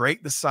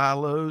 break the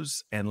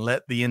silos and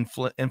let the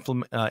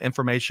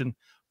information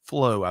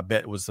flow. I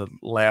bet was the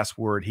last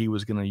word he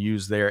was going to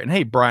use there. And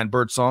hey, Brian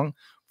Birdsong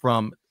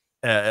from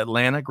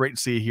Atlanta, great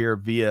to see you here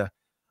via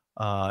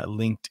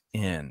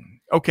LinkedIn.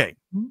 Okay.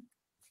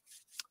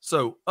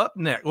 So up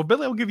next, well,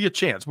 Billy, I'll give you a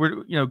chance.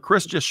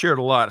 Chris just shared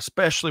a lot,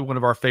 especially one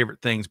of our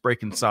favorite things,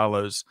 breaking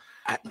silos.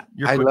 I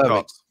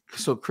love it.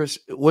 So Chris,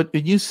 what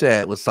you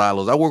said with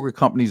silos, I work with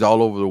companies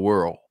all over the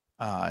world.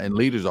 and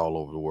leaders all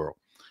over the world.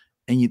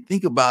 And you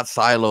think about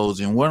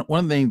silos, and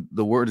one thing,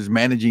 the word is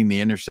managing the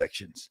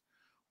intersections.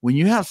 When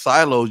you have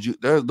silos,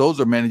 those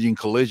are managing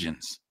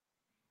collisions.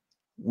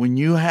 When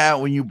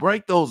you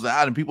break those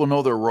out and people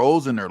know their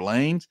roles and their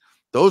lanes,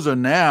 those are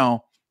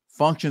now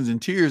functions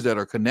and tiers that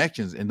are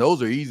connections, and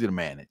those are easy to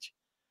manage.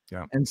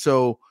 Yeah. And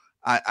so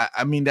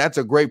I mean, that's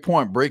a great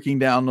point, breaking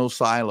down those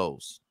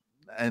silos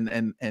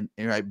and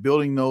right,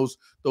 building those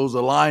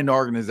aligned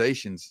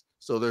organizations.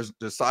 So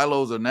the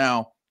silos are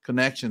now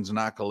connections,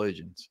 not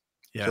collisions.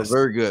 Yes. So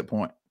very good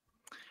point.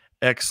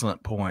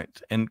 Excellent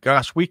point. And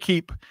gosh, we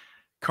keep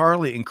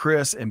Carly and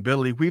Chris and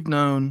Billy, we've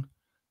known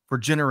for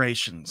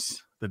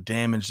generations the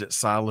damage that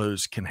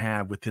silos can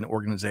have within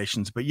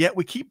organizations, but yet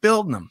we keep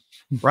building them,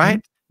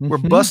 right? We're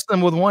busting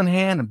them with one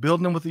hand and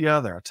building them with the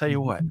other. I'll tell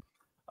you what.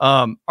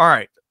 All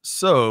right.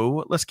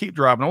 So let's keep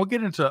driving. We'll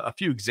get into a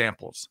few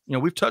examples. You know,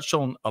 we've touched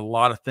on a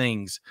lot of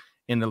things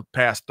in the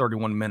past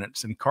 31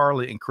 minutes. And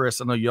Carly and Chris,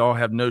 I know y'all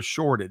have no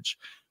shortage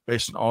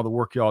based on all the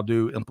work y'all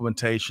do,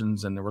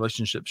 implementations and the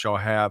relationships y'all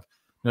have,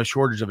 no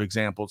shortage of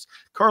examples.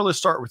 Carly, let's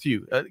start with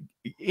you.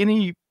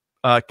 Any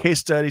case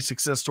study,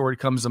 success story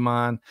comes to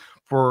mind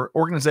for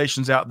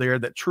organizations out there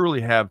that truly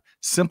have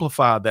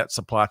simplified that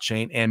supply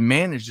chain and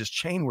managed this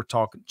change we're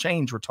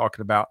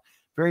talking about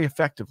very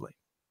effectively?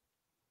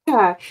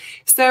 Yeah.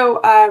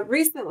 So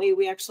recently,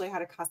 we actually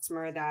had a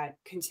customer that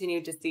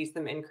continued to see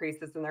some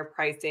increases in their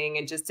pricing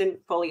and just didn't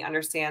fully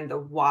understand the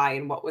why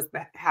and what was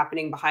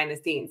happening behind the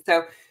scenes.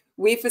 So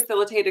we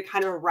facilitated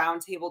kind of a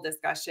roundtable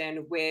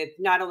discussion with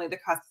not only the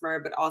customer,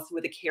 but also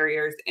with the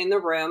carriers in the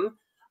room.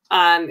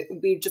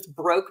 We just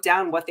broke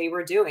down what they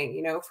were doing,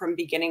 you know, from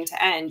beginning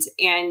to end.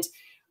 And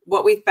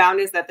what we found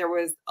is that there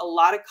was a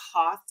lot of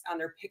cost on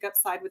their pickup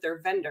side with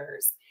their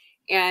vendors.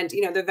 And,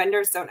 you know, the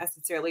vendors don't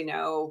necessarily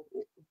know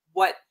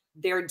what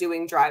they're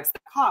doing drives the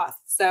cost.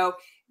 So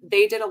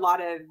they did a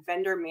lot of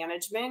vendor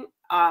management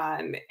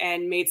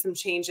and made some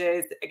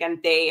changes. Again,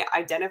 they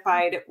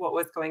identified what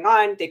was going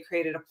on. They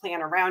created a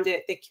plan around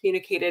it. They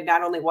communicated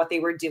not only what they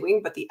were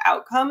doing, but the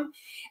outcome.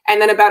 And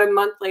then about a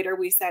month later,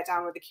 we sat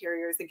down with the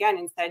carriers again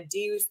and said, do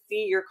you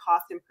see your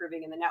cost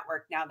improving in the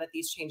network now that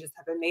these changes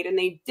have been made? And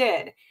they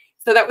did.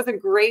 So that was a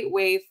great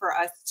way for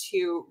us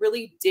to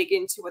really dig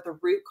into what the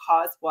root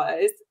cause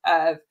was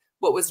of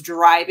what was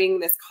driving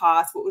this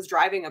cost, what was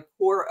driving a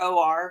poor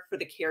OR for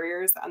the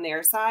carriers on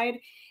their side.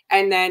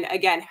 And then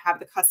again, have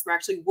the customer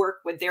actually work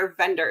with their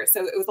vendor. So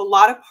it was a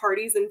lot of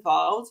parties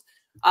involved,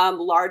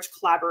 large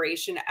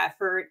collaboration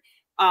effort.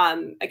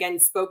 Again,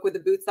 spoke with the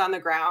boots on the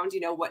ground.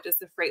 You know, what does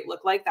the freight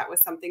look like? That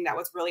was something that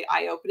was really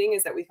eye-opening,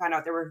 is that we found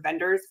out there were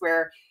vendors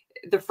where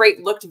the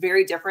freight looked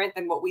very different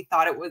than what we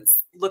thought it was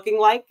looking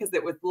like, because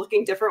it was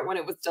looking different when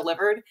it was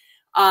delivered.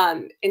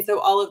 And so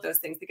all of those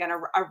things, again,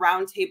 a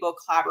roundtable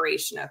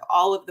collaboration of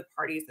all of the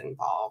parties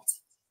involved.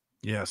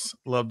 Yes,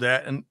 love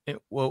that. And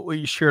what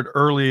you shared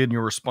early in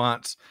your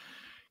response,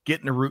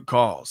 getting the root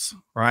cause,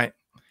 right?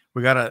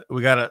 We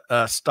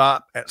gotta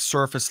stop at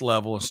surface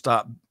level and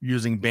stop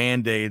using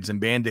band-aids and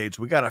band-aids.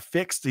 We gotta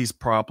fix these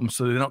problems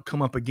so they don't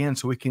come up again,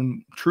 so we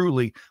can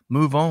truly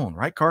move on,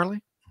 right,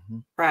 Carly?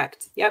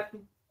 Correct. Yep.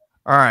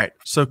 All right.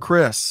 So,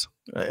 Chris,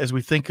 as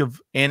we think of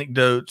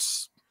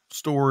anecdotes,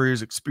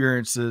 stories,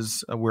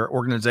 experiences where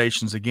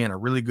organizations, again, are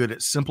really good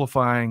at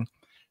simplifying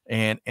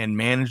and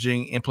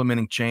managing,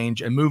 implementing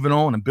change, and moving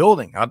on and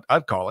building,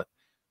 I'd call it.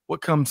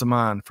 What comes to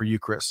mind for you,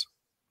 Chris?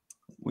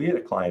 We had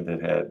a client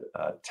that had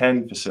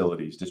 10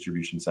 facilities,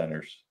 distribution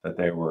centers, that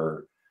they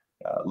were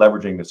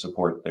leveraging to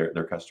support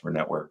their customer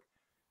network.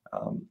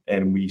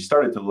 And we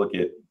started to look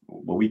at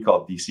what we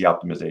call DC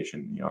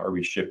optimization. You know, are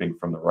we shipping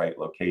from the right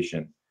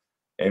location?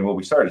 And what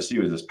we started to see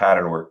was this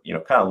pattern where, you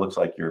know, kind of looks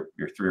like your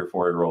 3 or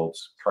 4 year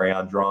old's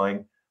crayon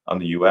drawing on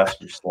the US,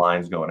 with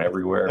lines going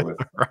everywhere with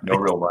Right. no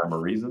real rhyme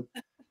or reason.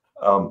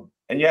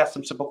 And you ask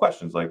some simple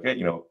questions like, hey,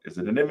 you know, is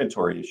it an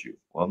inventory issue?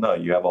 Well, no,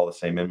 you have all the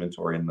same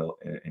inventory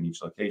in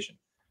each location.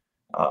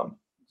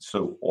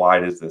 So why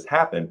does this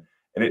happen?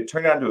 And it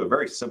turned out to a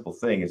very simple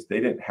thing: is they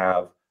didn't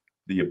have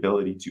the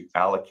ability to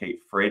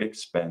allocate freight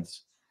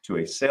expense to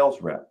a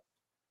sales rep.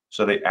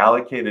 So they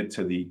allocated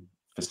to the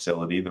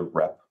facility the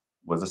rep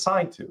was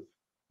assigned to.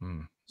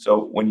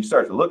 So when you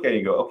start to look at it,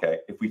 you go, okay,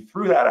 if we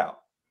threw that out,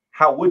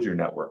 how would your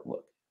network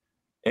look?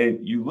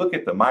 And you look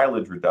at the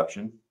mileage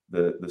reduction,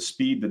 the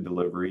speed to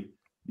delivery,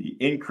 the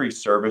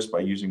increased service by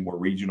using more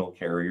regional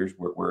carriers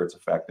where it's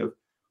effective.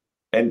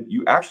 And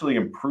you actually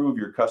improve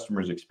your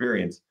customer's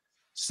experience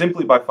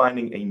simply by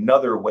finding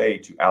another way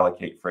to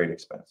allocate freight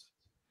expense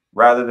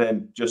rather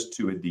than just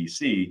to a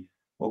DC.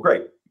 Well,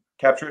 great.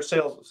 Capture a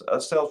sales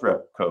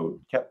rep code,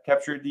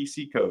 capture a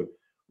DC code,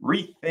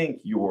 rethink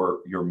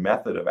your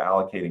method of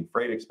allocating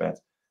freight expense.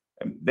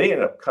 And they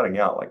ended up cutting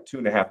out like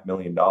 $2.5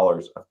 million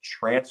of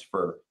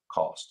transfer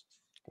cost.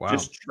 Wow.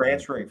 Just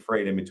transferring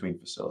freight in between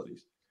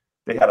facilities.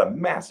 They had a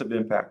massive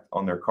impact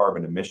on their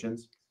carbon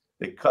emissions.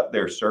 They cut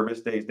their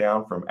service days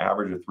down from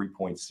average of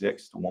 3.6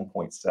 to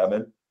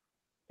 1.7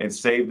 and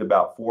saved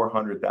about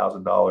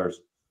 $400,000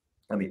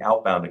 on the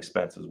outbound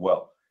expense as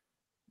well.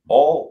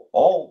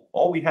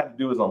 all we had to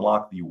do is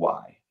unlock the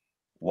why.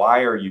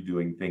 Why are you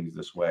doing things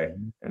this way?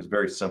 And it's a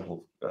very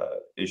simple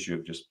issue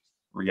of just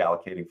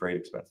reallocating freight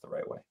expense the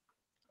right way.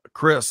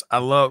 Chris, I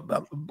love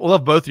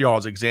both of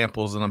y'all's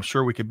examples, and I'm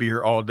sure we could be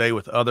here all day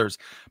with others.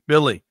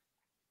 Billy,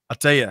 I'll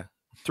tell you,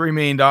 $3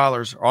 million,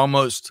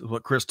 almost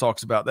what Chris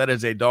talks about. That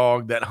is a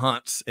dog that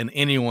hunts in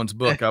anyone's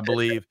book, I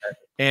believe.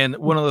 And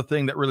one other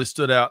thing that really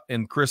stood out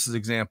in Chris's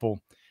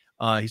example,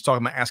 he's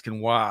talking about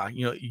asking why.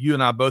 You know, you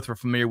and I both are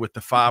familiar with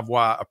the 5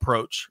 why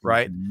approach,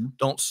 right?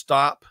 Don't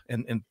stop.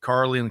 And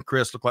Carly and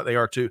Chris look like they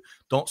are too.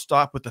 Don't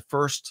stop with the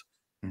first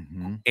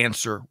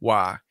answer,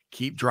 why.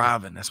 Keep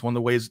driving. That's one of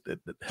the ways that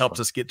helps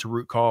us get to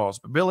root cause.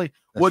 But Billy,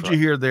 what'd you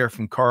hear there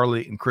from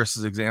Carly and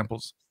Chris's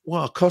examples?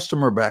 Well,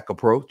 customer back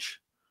approach.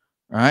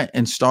 Right.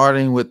 And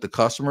starting with the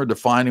customer,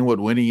 defining what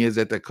winning is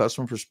at the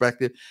customer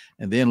perspective,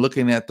 and then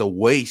looking at the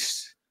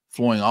waste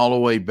flowing all the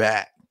way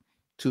back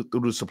through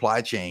the supply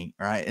chain.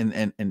 Right.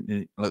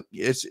 And look,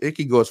 it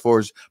can go as far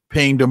as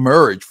paying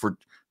demurrage for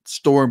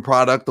storing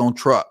product on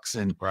trucks.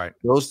 And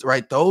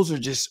those are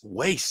just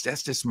waste.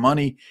 That's just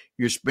money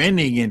you're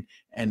spending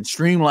and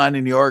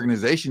streamlining the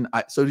organization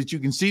so that you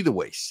can see the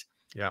waste.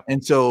 Yeah.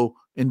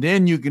 And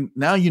then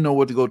now you know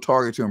what to go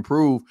target to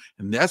improve.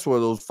 And that's where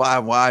those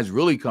 5 whys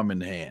really come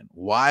into hand.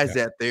 Why is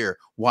that there?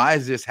 Why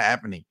is this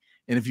happening?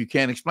 And if you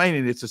can't explain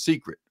it, it's a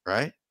secret,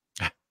 right?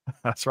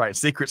 That's right.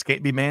 Secrets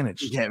can't be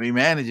managed. You can't be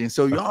managing.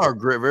 So y'all are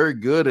very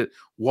good at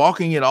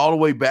walking it all the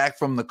way back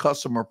from the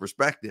customer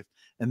perspective.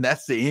 And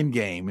that's the end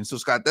game. And so,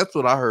 Scott, that's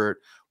what I heard.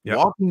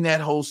 Walking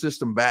that whole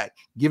system back,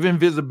 giving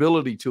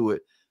visibility to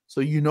it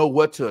so you know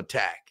what to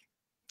attack.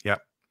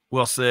 Yep.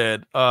 Well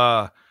said.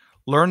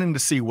 Learning to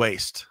see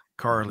waste.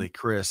 Carly,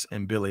 Chris,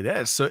 and Billy.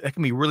 That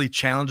can be really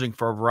challenging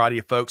for a variety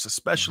of folks,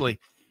 especially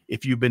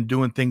if you've been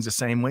doing things the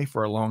same way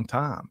for a long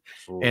time.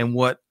 And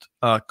what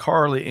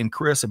Carly and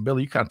Chris and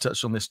Billy, you kind of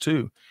touched on this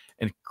too.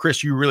 And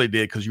Chris, you really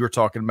did, because you were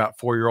talking about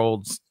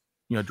 4-year-olds,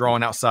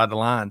 drawing outside the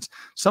lines.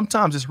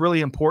 Sometimes it's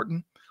really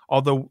important,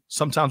 although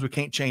sometimes we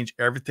can't change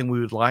everything we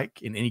would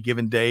like in any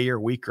given day or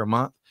week or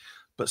month.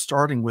 But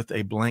starting with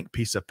a blank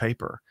piece of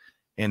paper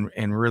and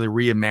really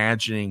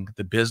reimagining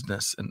the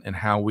business and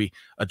how we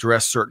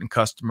address certain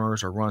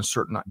customers or run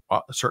certain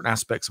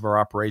aspects of our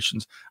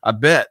operations. I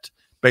bet,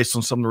 based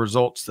on some of the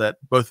results that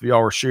both of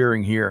y'all are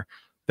sharing here,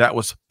 that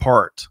was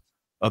part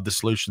of the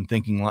solution,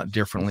 thinking a lot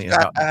differently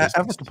about the business. I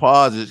have to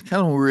pause. It's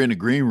kind of when we were in the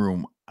green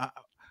room.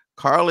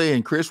 Carly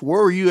and Chris,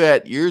 where were you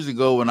at years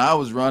ago when I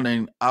was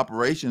running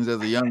operations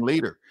as a young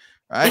leader?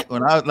 Right.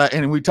 When I was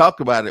and we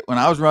talked about it, when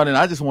I was running,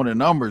 I just wanted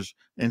numbers.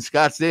 And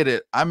Scott said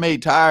it. I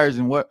made tires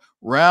and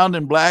round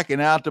and black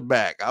and out the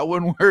back. I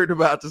wasn't worried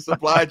about the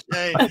supply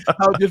chain. I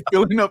was just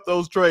filling up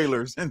those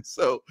trailers. And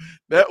so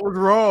that was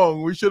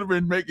wrong. We should have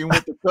been making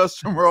what the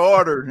customer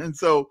ordered. And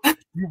so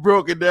you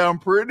broke it down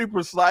pretty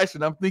precise.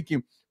 And I'm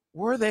thinking,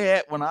 where are they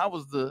at when I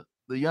was the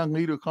young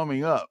leader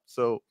coming up?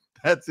 So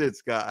that's it,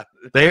 Scott.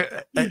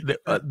 That's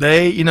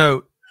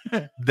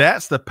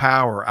the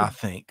power, I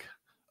think,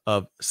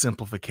 of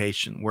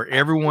simplification, where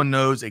everyone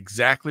knows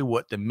exactly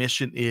what the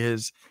mission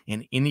is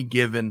in any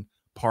given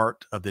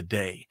part of the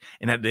day.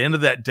 And at the end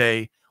of that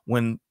day,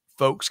 when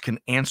folks can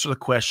answer the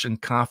question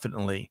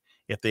confidently,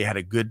 if they had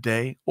a good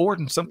day, or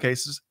in some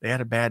cases, they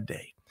had a bad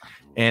day.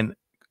 And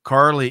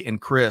Carly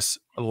and Chris,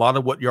 a lot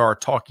of what you are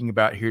talking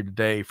about here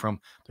today, from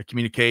the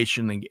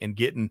communication and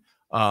getting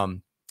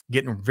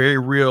very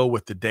real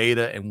with the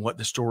data and what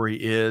the story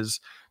is,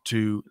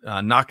 to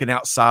knocking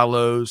out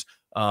silos,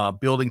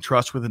 building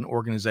trust within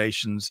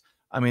organizations.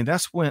 I mean,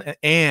 that's when,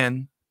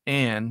 and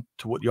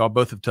to what y'all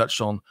both have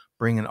touched on,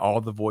 bringing all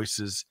the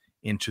voices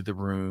into the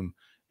room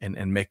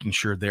and making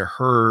sure they're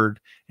heard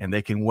and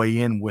they can weigh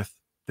in with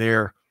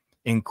their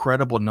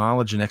incredible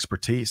knowledge and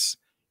expertise.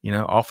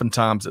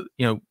 Oftentimes,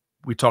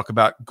 we talk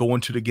about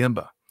going to the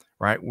Gemba,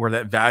 right, where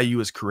that value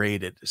is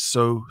created.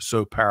 So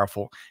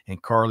powerful.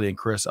 And Carly and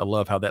Chris, I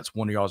love how that's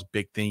one of y'all's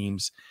big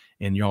themes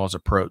in y'all's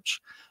approach.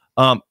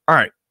 All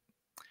right.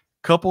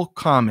 Couple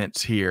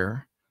comments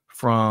here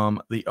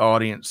from the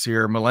audience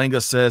here.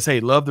 Malanga says, hey,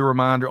 love the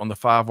reminder on the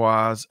 5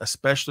 whys,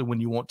 especially when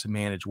you want to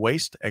manage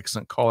waste.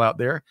 Excellent call out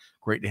there.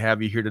 Great to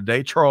have you here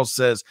today. Charles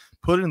says,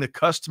 putting the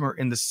customer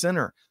in the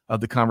center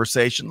of the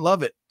conversation.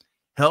 Love it.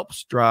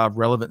 Helps drive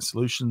relevant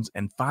solutions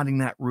and finding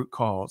that root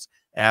cause.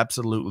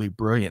 Absolutely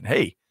brilliant.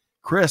 Hey,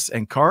 Chris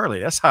and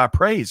Carly, that's high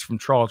praise from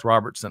Charles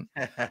Robertson.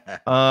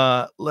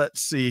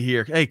 Let's see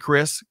here. Hey,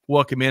 Chris,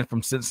 welcome in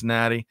from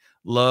Cincinnati.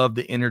 Love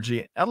the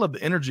energy. I love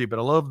the energy, but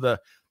I love the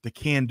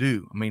can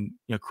do. I mean,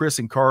 Chris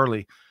and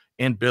Carly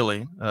and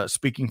Billy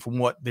speaking from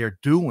what they're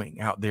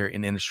doing out there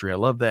in industry. I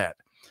love that.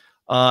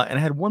 And I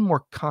had one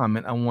more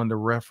comment I wanted to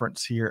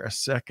reference here a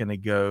second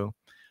ago.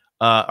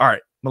 All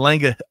right.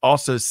 Malanga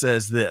also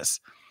says this.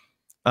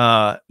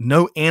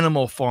 No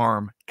Animal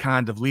Farm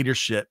kind of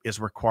leadership is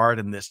required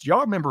in this. Do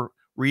y'all remember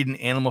reading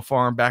Animal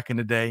Farm back in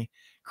the day?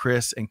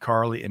 Chris and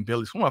Carly and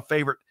Billy. It's one of my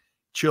favorite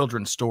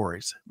children's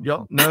stories.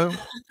 Y'all know?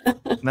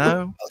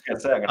 No? I was going to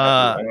say,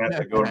 I'm going to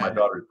have to go to my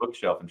daughter's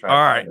bookshelf and try all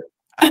to right.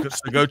 find it.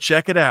 So go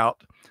check it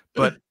out.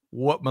 But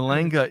what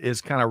Malenga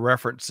is kind of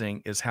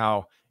referencing is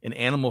how in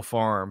animal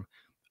farm,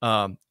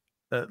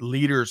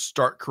 leaders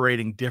start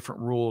creating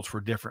different rules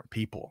for different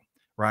people,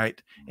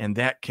 right? And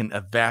that can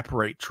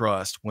evaporate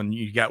trust when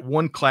you got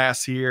one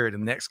class here and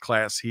the next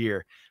class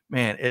here.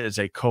 Man, it is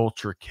a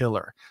culture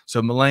killer.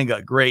 So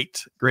Malenga,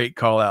 great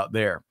call out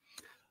there.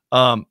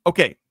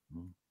 Okay,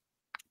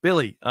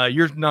 Billy,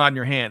 you're nodding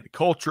your hand.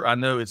 Culture, I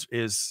know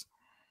is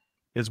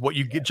what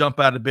you jump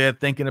out of bed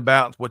thinking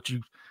about. It's what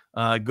you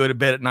go to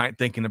bed at night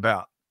thinking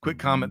about. Quick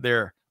comment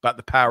there about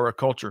the power of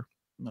culture.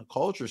 The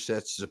culture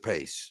sets the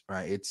pace,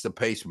 right? It's the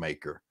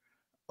pacemaker,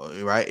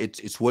 right?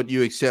 It's what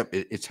you accept.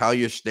 It's how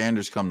your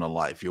standards come to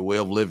life, your way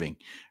of living,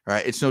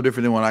 right? It's no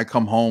different than when I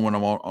come home when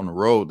I'm on the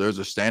road. There's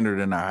a standard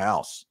in our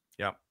house.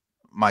 Yeah,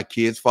 my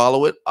kids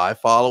follow it. I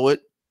follow it,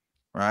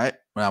 right?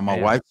 Now my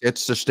wife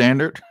sets the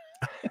standard,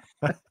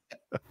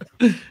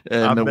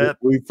 and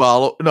we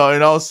follow. No,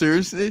 in all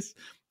seriousness,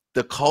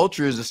 the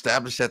culture is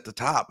established at the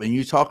top, and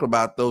you talk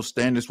about those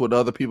standards, what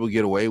other people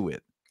get away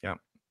with. Yeah.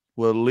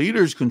 Well,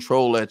 leaders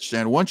control that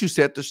standard. Once you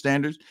set the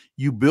standards,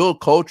 you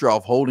build culture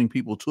off holding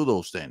people to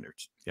those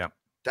standards. Yeah.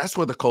 That's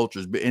where the culture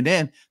is. And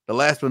then the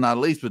last but not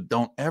least, but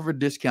don't ever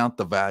discount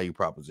the value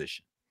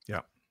proposition.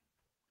 Yeah.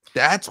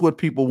 That's what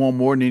people want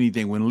more than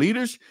anything. When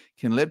leaders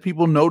can let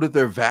people know that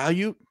they're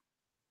valued,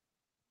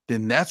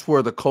 then that's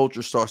where the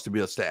culture starts to be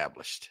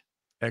established.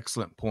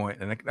 Excellent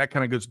point. And that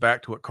kind of goes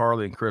back to what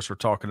Carly and Chris were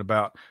talking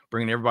about,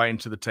 bringing everybody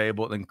into the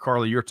table. And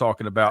Carly, you're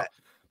talking about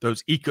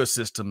those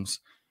ecosystems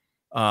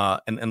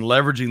and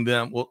leveraging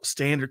them. Well,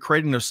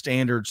 creating those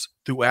standards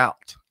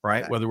throughout,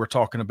 right? Whether we're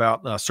talking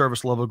about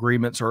service level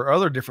agreements or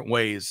other different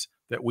ways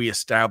that we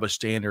establish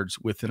standards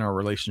within our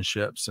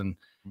relationships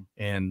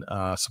and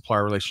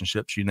supplier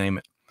relationships, you name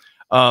it.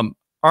 All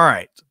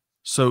right.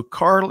 So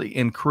Carly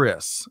and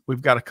Chris,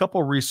 we've got a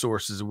couple of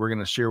resources that we're going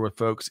to share with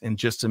folks in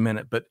just a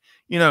minute. But,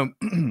 you know,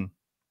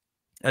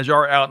 as you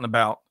are out and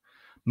about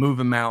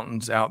moving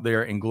mountains out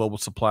there in global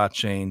supply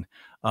chain,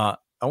 I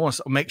want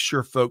to make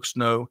sure folks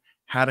know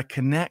how to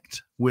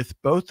connect with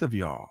both of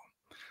y'all.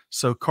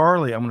 So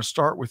Carly, I'm going to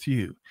start with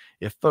you.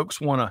 If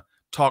folks want to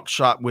talk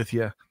shop with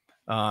you,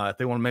 if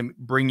they want to maybe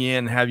bring you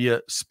in, have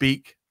you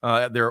speak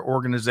at their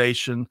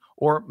organization,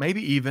 or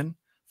maybe even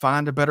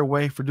find a better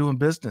way for doing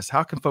business,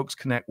 how can folks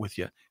connect with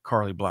you,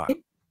 Carly Block?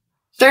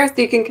 Sure. So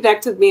you can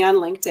connect with me on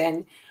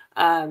LinkedIn.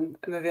 I'm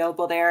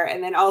available there.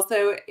 And then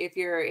also, if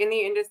you're in the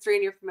industry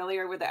and you're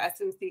familiar with the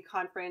SMC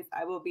conference,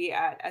 I will be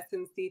at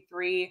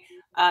SMC3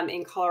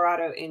 in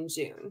Colorado in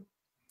June.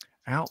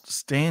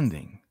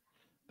 Outstanding.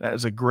 That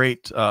is a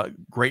great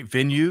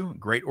venue,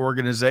 great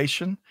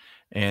organization.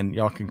 And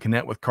y'all can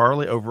connect with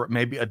Carly over at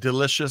maybe a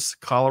delicious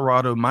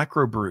Colorado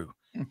microbrew.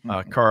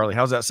 Carly,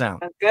 how's that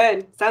sound? Sounds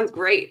good. Sounds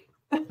great.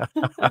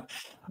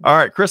 All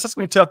right, Chris, that's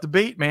going to be tough to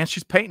beat, man.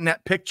 She's painting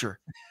that picture.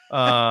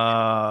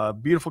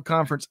 Beautiful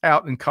conference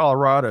out in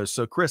Colorado.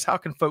 So, Chris, how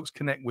can folks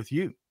connect with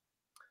you?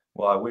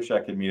 Well, I wish I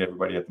could meet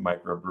everybody at the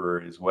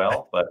microbrewery as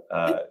well, but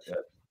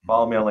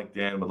follow me on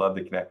LinkedIn. Would love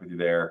to connect with you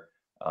there.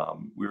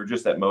 We were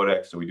just at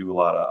Modex, so we do a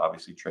lot of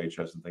obviously trade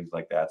shows and things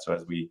like that. So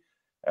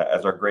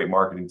as our great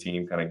marketing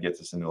team kind of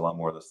gets us into a lot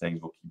more of those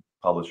things, we'll keep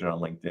publishing on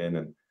LinkedIn,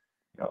 and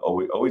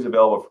always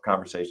available for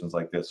conversations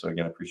like this. So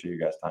again, I appreciate you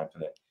guys' time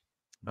today.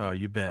 Oh,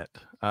 you bet.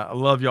 I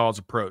love y'all's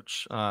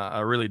approach. I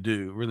really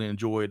do. Really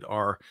enjoyed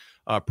our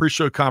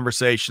pre-show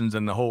conversations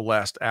and the whole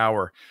last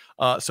hour.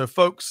 So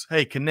folks,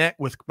 hey, connect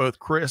with both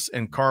Chris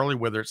and Carly,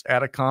 whether it's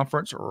at a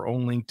conference or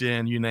on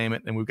LinkedIn, you name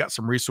it. And we've got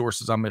some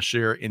resources I'm going to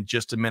share in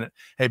just a minute.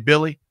 Hey,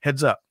 Billy,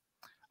 heads up.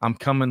 I'm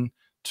coming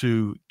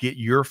to get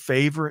your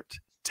favorite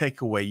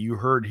takeaway you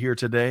heard here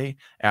today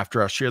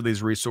after I share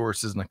these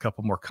resources and a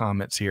couple more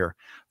comments here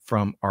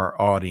from our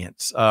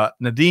audience.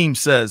 Nadeem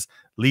says,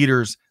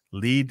 leaders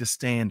lead to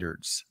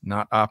standards,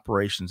 not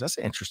operations. That's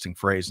an interesting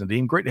phrase,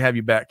 Nadeem. Great to have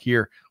you back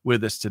here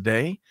with us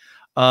today.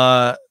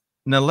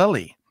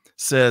 Naleli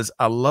says,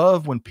 I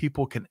love when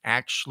people can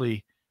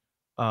actually,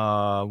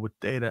 with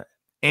data,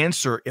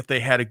 answer if they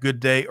had a good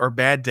day or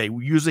bad day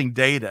using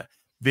data,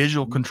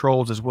 visual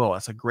controls as well.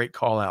 That's a great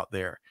call out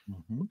there.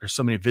 There's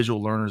so many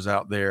visual learners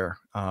out there,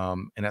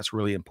 and that's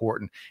really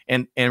important.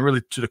 And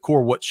really to the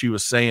core, what she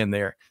was saying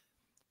there,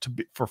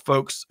 for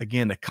folks,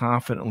 again, to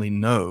confidently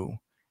know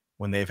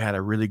when they've had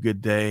a really good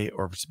day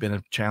or if it's been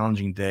a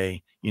challenging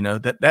day,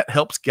 that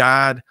helps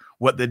guide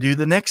what they do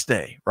the next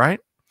day, right?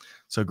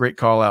 So great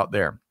call out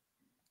there.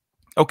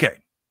 Okay.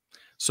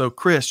 So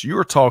Chris, you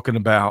were talking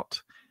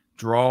about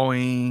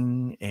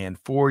drawing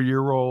and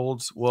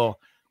 4-year-olds. Well,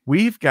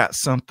 we've got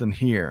something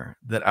here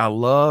that I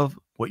love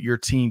what your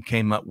team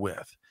came up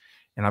with.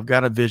 And I've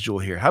got a visual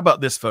here. How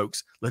about this,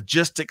 folks?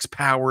 Logistics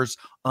Powers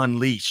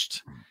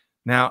Unleashed.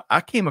 Now,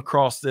 I came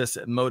across this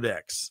at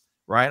Modex,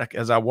 right?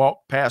 As I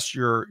walked past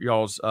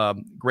y'all's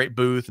great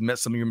booth and met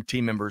some of your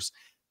team members,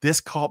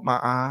 this caught my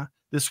eye.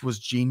 This was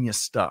genius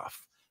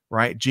stuff,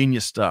 right?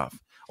 Genius stuff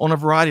on a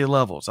variety of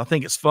levels. I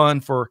think it's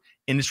fun for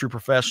industry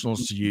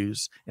professionals to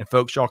use. And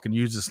folks, y'all can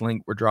use this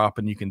link we're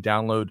dropping. You can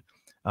download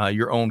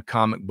your own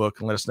comic book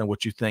and let us know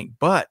what you think.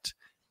 But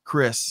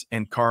Chris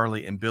and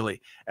Carly and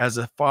Billy. As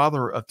a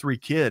father of 3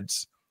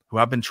 kids who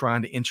I've been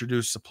trying to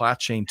introduce supply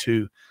chain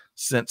to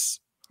since,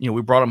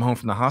 we brought them home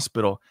from the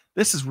hospital,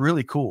 this is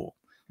really cool.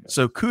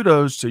 So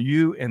kudos to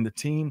you and the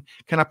team.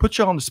 Can I put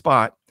you on the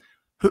spot?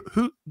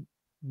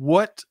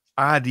 What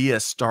idea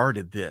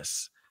started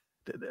this?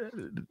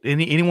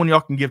 Anyone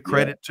y'all can give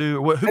credit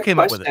to? Or who came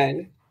up with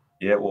it?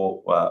 Yeah,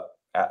 well,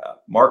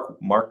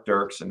 Mark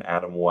Dirks and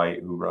Adam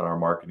White, who run our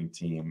marketing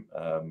team,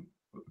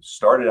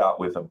 started out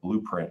with a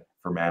blueprint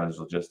for managed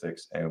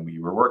logistics, and we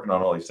were working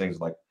on all these things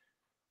like,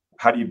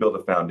 how do you build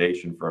a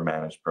foundation for a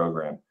managed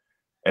program?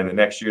 And the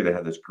next year they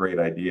had this great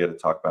idea to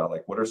talk about,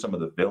 like, what are some of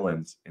the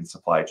villains in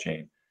supply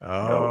chain?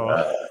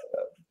 The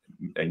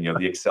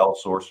Excel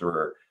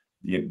sorcerer,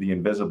 the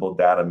invisible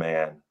data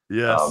man,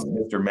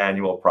 Mr.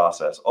 Manual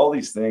Process, all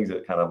these things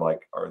that kind of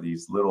like are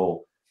these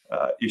little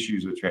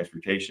issues with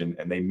transportation,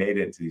 and they made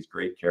it into these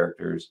great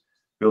characters,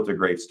 built a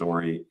great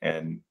story.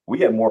 And we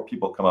had more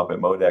people come up at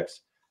Modex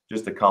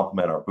just to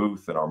compliment our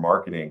booth and our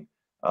marketing.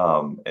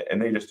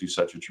 And they just do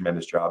such a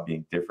tremendous job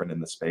being different in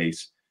the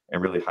space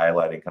and really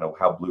highlighting kind of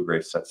how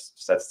BlueGrace sets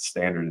the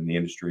standard in the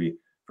industry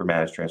for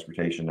managed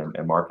transportation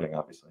and marketing,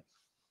 obviously.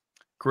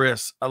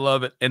 Chris, I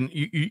love it. And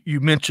you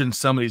mentioned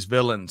some of these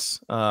villains,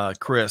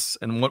 Chris,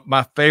 and what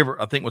my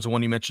favorite, I think, was the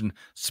one you mentioned,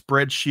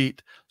 spreadsheet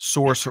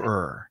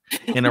sorcerer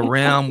in a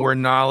realm where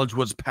knowledge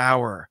was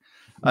power.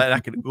 I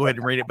could go ahead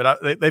and read it,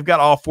 but they've got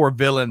all 4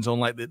 villains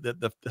on like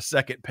the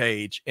second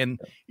page.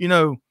 And,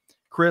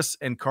 Chris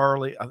and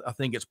Carly, I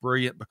think it's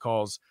brilliant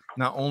because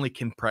not only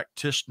can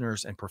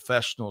practitioners and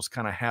professionals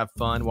kind of have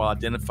fun while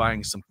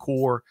identifying some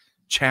core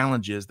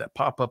challenges that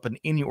pop up in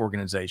any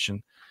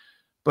organization,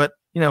 but,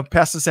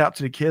 pass this out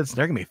to the kids.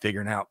 They're going to be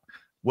figuring out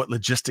what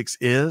logistics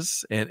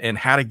is and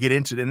how to get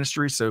into the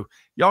industry. So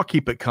y'all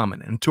keep it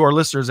coming. And to our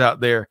listeners out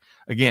there,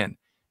 again,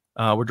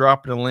 we're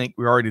dropping a link.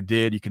 We already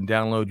did. You can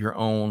download your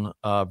own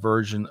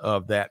version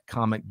of that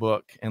comic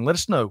book and let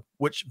us know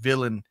which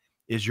villain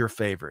is your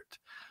favorite.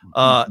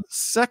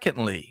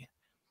 Secondly,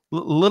 a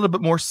little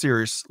bit more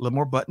serious, a little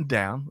more buttoned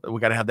down.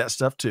 We got to have that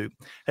stuff too.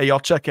 Hey, y'all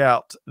check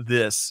out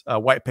this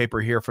white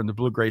paper here from the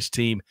BlueGrace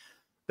team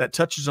that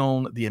touches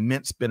on the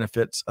immense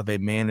benefits of a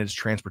managed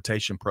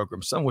transportation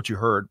program. Some of what you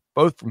heard,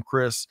 both from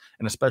Chris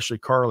and especially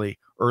Carly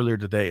earlier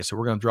today. So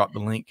we're going to drop the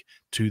link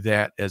to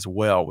that as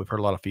well. We've heard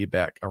a lot of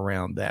feedback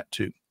around that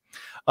too.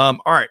 All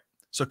right.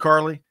 So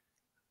Carly,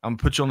 I'm going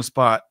to put you on the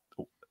spot.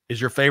 Is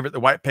your favorite the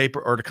white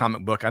paper or the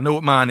comic book? I know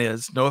what mine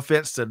is. No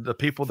offense to the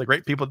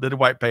great people that did the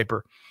white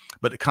paper,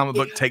 but the comic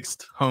book takes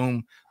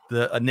home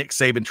the Nick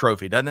Saban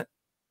trophy, doesn't it?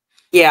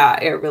 Yeah,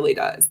 it really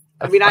does.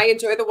 I mean, I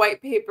enjoy the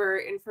white paper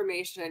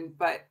information,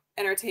 but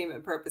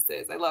entertainment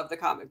purposes, I love the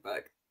comic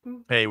book.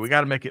 Hey, we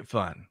got to make it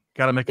fun.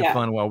 Got to make it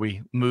fun while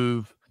we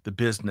move the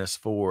business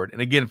forward.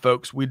 And again,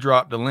 folks, we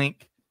dropped a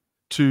link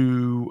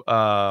to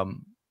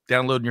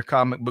downloading your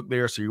comic book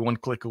there. So you're 1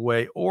 click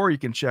away, or you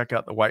can check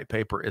out the white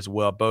paper as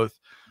well. Both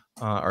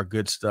are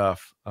good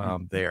stuff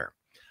there.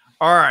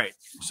 All right.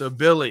 So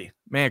Billy,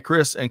 man,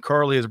 Chris and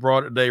Carly has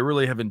brought it today.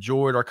 Really have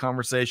enjoyed our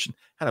conversation.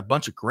 Had a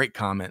bunch of great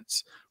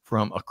comments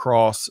from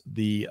across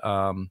the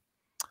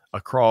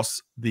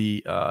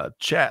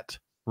chat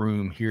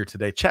room here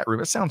today. Chat room.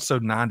 It sounds so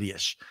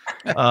 90-ish.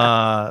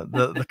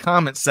 The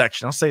comment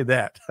section. I'll say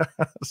that.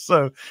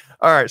 So,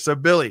 all right. So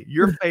Billy,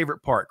 your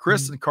favorite part.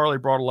 Chris and Carly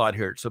brought a lot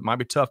here, so it might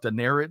be tough to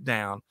narrow it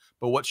down.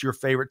 But what's your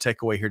favorite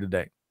takeaway here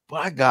today?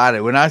 Well, I got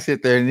it. When I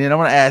sit there, and then I'm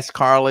going to ask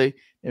Carly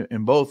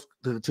and both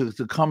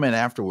to come in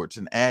afterwards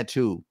and add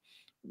to.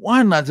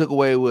 One I took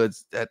away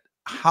was that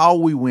how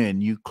we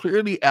win. You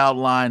clearly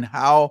outline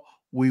how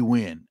we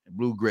win at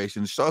BlueGrace,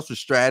 and it starts with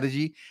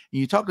strategy. And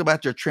you talked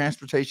about your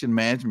transportation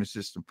management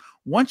system.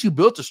 Once you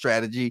built a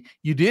strategy,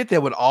 you did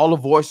that with all the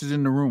voices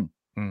in the room.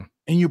 And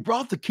you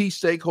brought the key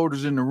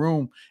stakeholders in the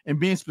room, and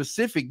being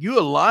specific, you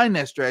align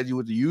that strategy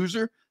with the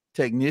user,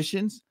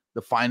 technicians,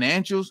 the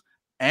financials,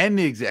 and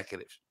the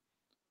executives.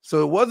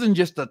 So it wasn't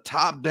just a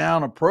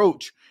top-down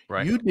approach.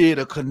 Right. You did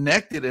a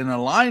connected and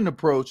aligned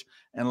approach.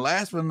 And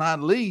last but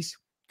not least,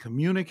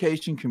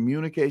 communication.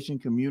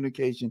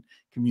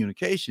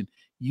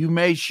 You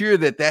made sure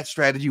that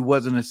strategy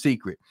wasn't a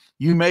secret.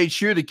 You made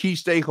sure the key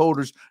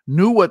stakeholders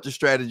knew what the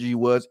strategy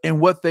was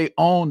and what they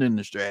owned in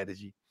the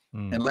strategy.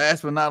 And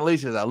last but not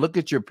least, as I look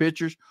at your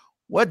pictures,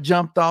 what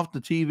jumped off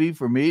the TV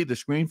for me, the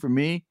screen for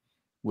me,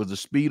 was the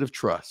speed of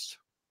trust.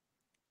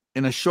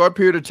 In a short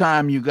period of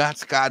time, you got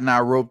Scott and I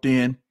roped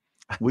in.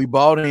 We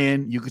bought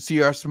in. You could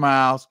see our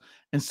smiles.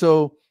 And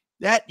so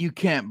that you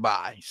can't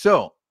buy.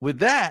 So with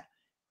that,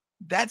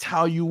 that's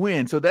how you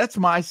win. So that's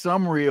my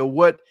summary of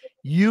what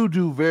you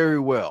do very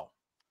well.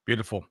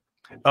 Beautiful.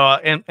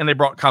 And they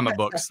brought comic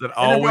books that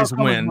always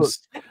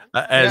wins.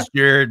 As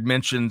Jared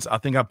mentions, I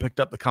think I picked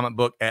up the comic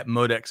book at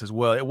Modex as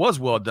well. It was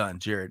well done,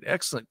 Jared.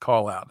 Excellent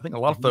call out. I think a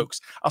lot of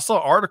folks, I saw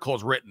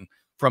articles written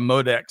from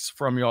Modex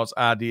from y'all's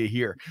idea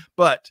here.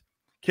 But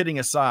kidding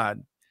aside,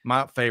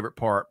 my favorite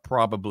part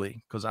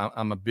probably, because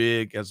I'm a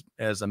big,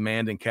 as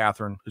Amanda and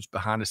Catherine, who's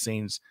behind the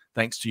scenes,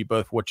 thanks to you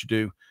both for what you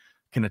do,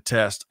 can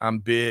attest,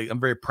 I'm a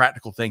very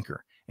practical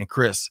thinker. And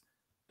Chris,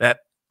 that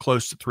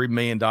close to $3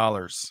 million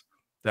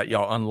that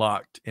y'all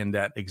unlocked in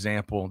that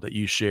example that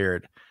you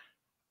shared,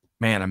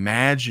 man,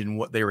 imagine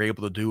what they were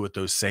able to do with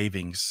those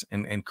savings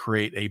and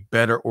create a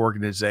better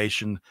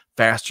organization,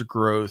 faster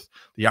growth,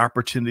 the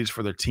opportunities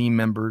for their team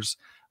members.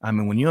 I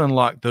mean, when you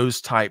unlock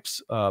those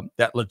types,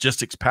 that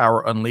logistics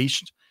power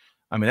unleashed,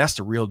 I mean, that's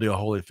the real deal,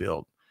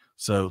 Holyfield.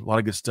 So a lot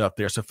of good stuff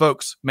there. So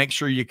folks, make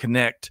sure you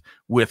connect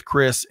with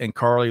Chris and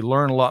Carly,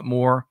 learn a lot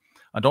more.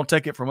 Don't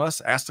take it from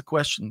us. Ask the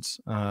questions.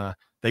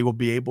 They will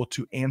be able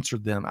to answer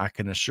them, I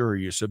can assure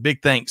you. So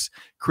big thanks,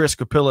 Chris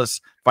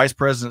Kupillas, Vice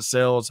President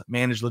Sales,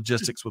 Managed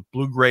Logistics with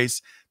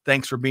BlueGrace.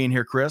 Thanks for being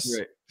here, Chris.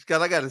 Great.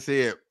 Scott, I got to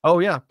say it. Oh,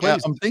 yeah,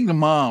 please. I'm thinking of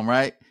Mom,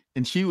 right?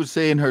 And she would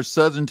say in her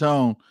Southern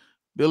tone,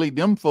 Billy,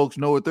 them folks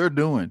know what they're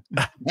doing.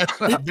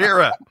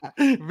 Vera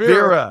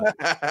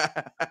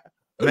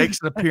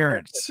makes an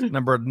appearance,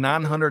 number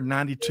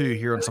 992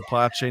 here on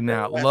Supply Chain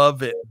Now.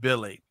 Love it,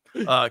 Billy.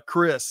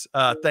 Chris,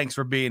 thanks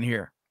for being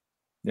here.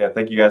 Yeah,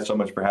 thank you guys so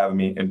much for having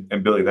me.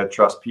 And Billy, that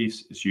trust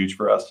piece is huge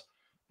for us.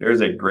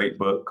 There's a great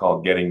book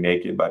called Getting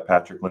Naked by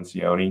Patrick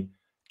Lencioni.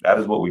 That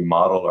is what we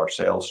modeled our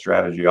sales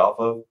strategy off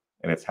of.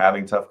 And it's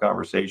having tough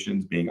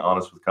conversations, being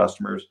honest with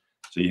customers.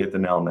 So you hit the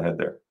nail on the head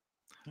there.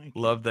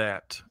 Love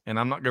that. And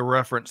I'm not going to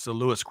reference the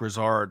Louis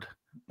Grizzard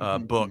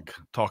book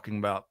talking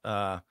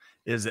about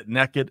is it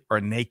naked or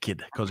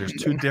naked? Because there's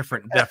two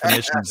different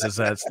definitions,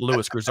 as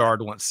Louis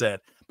Grizzard once said.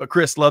 But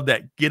Chris, love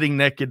that. Getting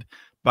Naked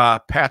by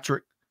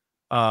Patrick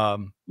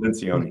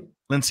Lencioni.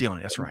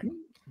 That's right.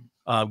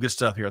 Good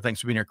stuff here.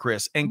 Thanks for being here,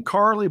 Chris. And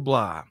Carly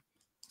Bly,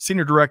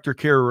 Senior Director,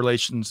 Carrier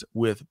Relations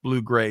with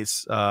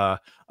BlueGrace,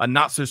 a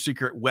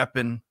not-so-secret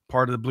weapon,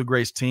 part of the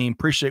BlueGrace team.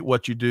 Appreciate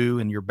what you do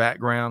and your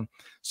background.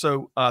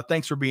 So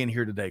thanks for being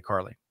here today,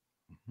 Carly.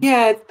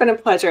 Yeah, it's been a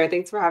pleasure.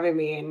 Thanks for having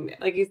me. And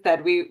like you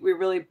said, we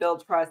really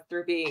build trust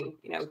through being,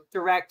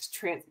 direct,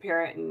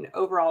 transparent, and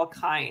overall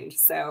kind.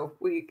 So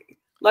we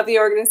love the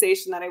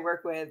organization that I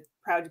work with.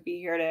 Proud to be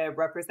here to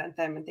represent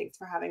them. And thanks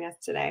for having us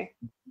today.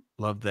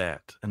 Love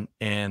that.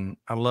 And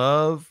I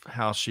love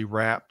how she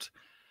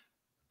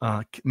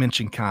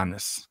mentioned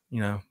kindness,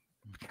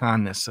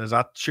 kindness. As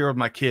I share with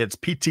my kids,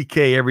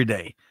 PTK every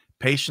day,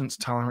 patience,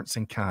 tolerance,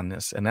 and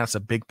kindness. And that's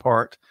a big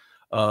part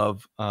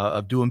of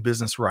doing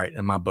business right,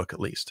 in my book, at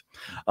least.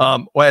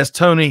 Well, as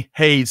Tony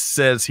Hayes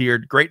says here,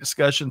 great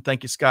discussion.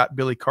 Thank you, Scott,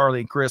 Billy, Carly,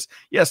 and Chris.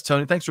 Yes,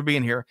 Tony, thanks for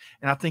being here.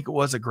 And I think it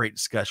was a great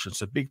discussion.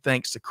 So big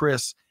thanks to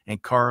Chris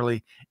and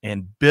Carly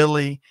and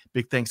Billy.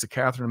 Big thanks to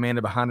Catherine and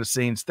Amanda behind the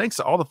scenes. Thanks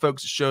to all the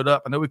folks that showed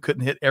up. I know we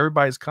couldn't hit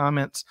everybody's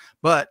comments,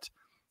 but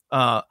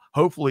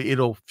hopefully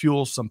it'll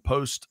fuel some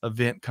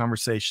post-event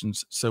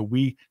conversations. So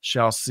we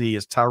shall see.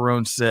 As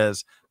Tyrone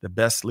says, the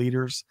best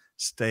leaders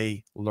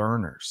stay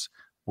learners.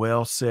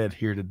 Well said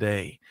here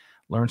today.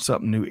 Learn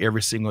something new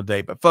every single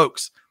day. But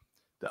folks,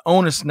 the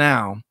onus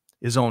now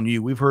is on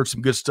you. We've heard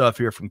some good stuff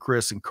here from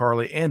Chris and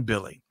Carly and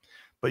Billy,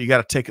 but you got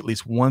to take at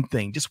least one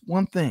thing, just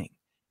one thing,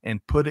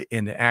 and put it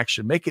into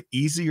action. Make it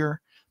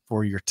easier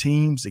for your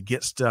teams to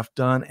get stuff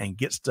done and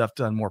get stuff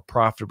done more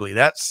profitably.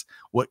 That's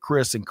what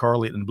Chris and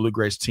Carly and the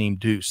BlueGrace team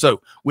do.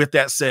 So with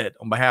that said,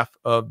 on behalf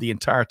of the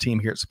entire team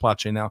here at Supply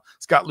Chain Now,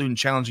 Scott Luton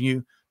challenging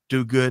you,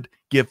 do good,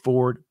 give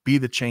forward, be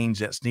the change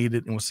that's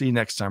needed. And we'll see you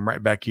next time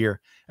right back here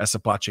at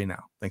Supply Chain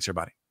Now. Thanks,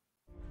 everybody.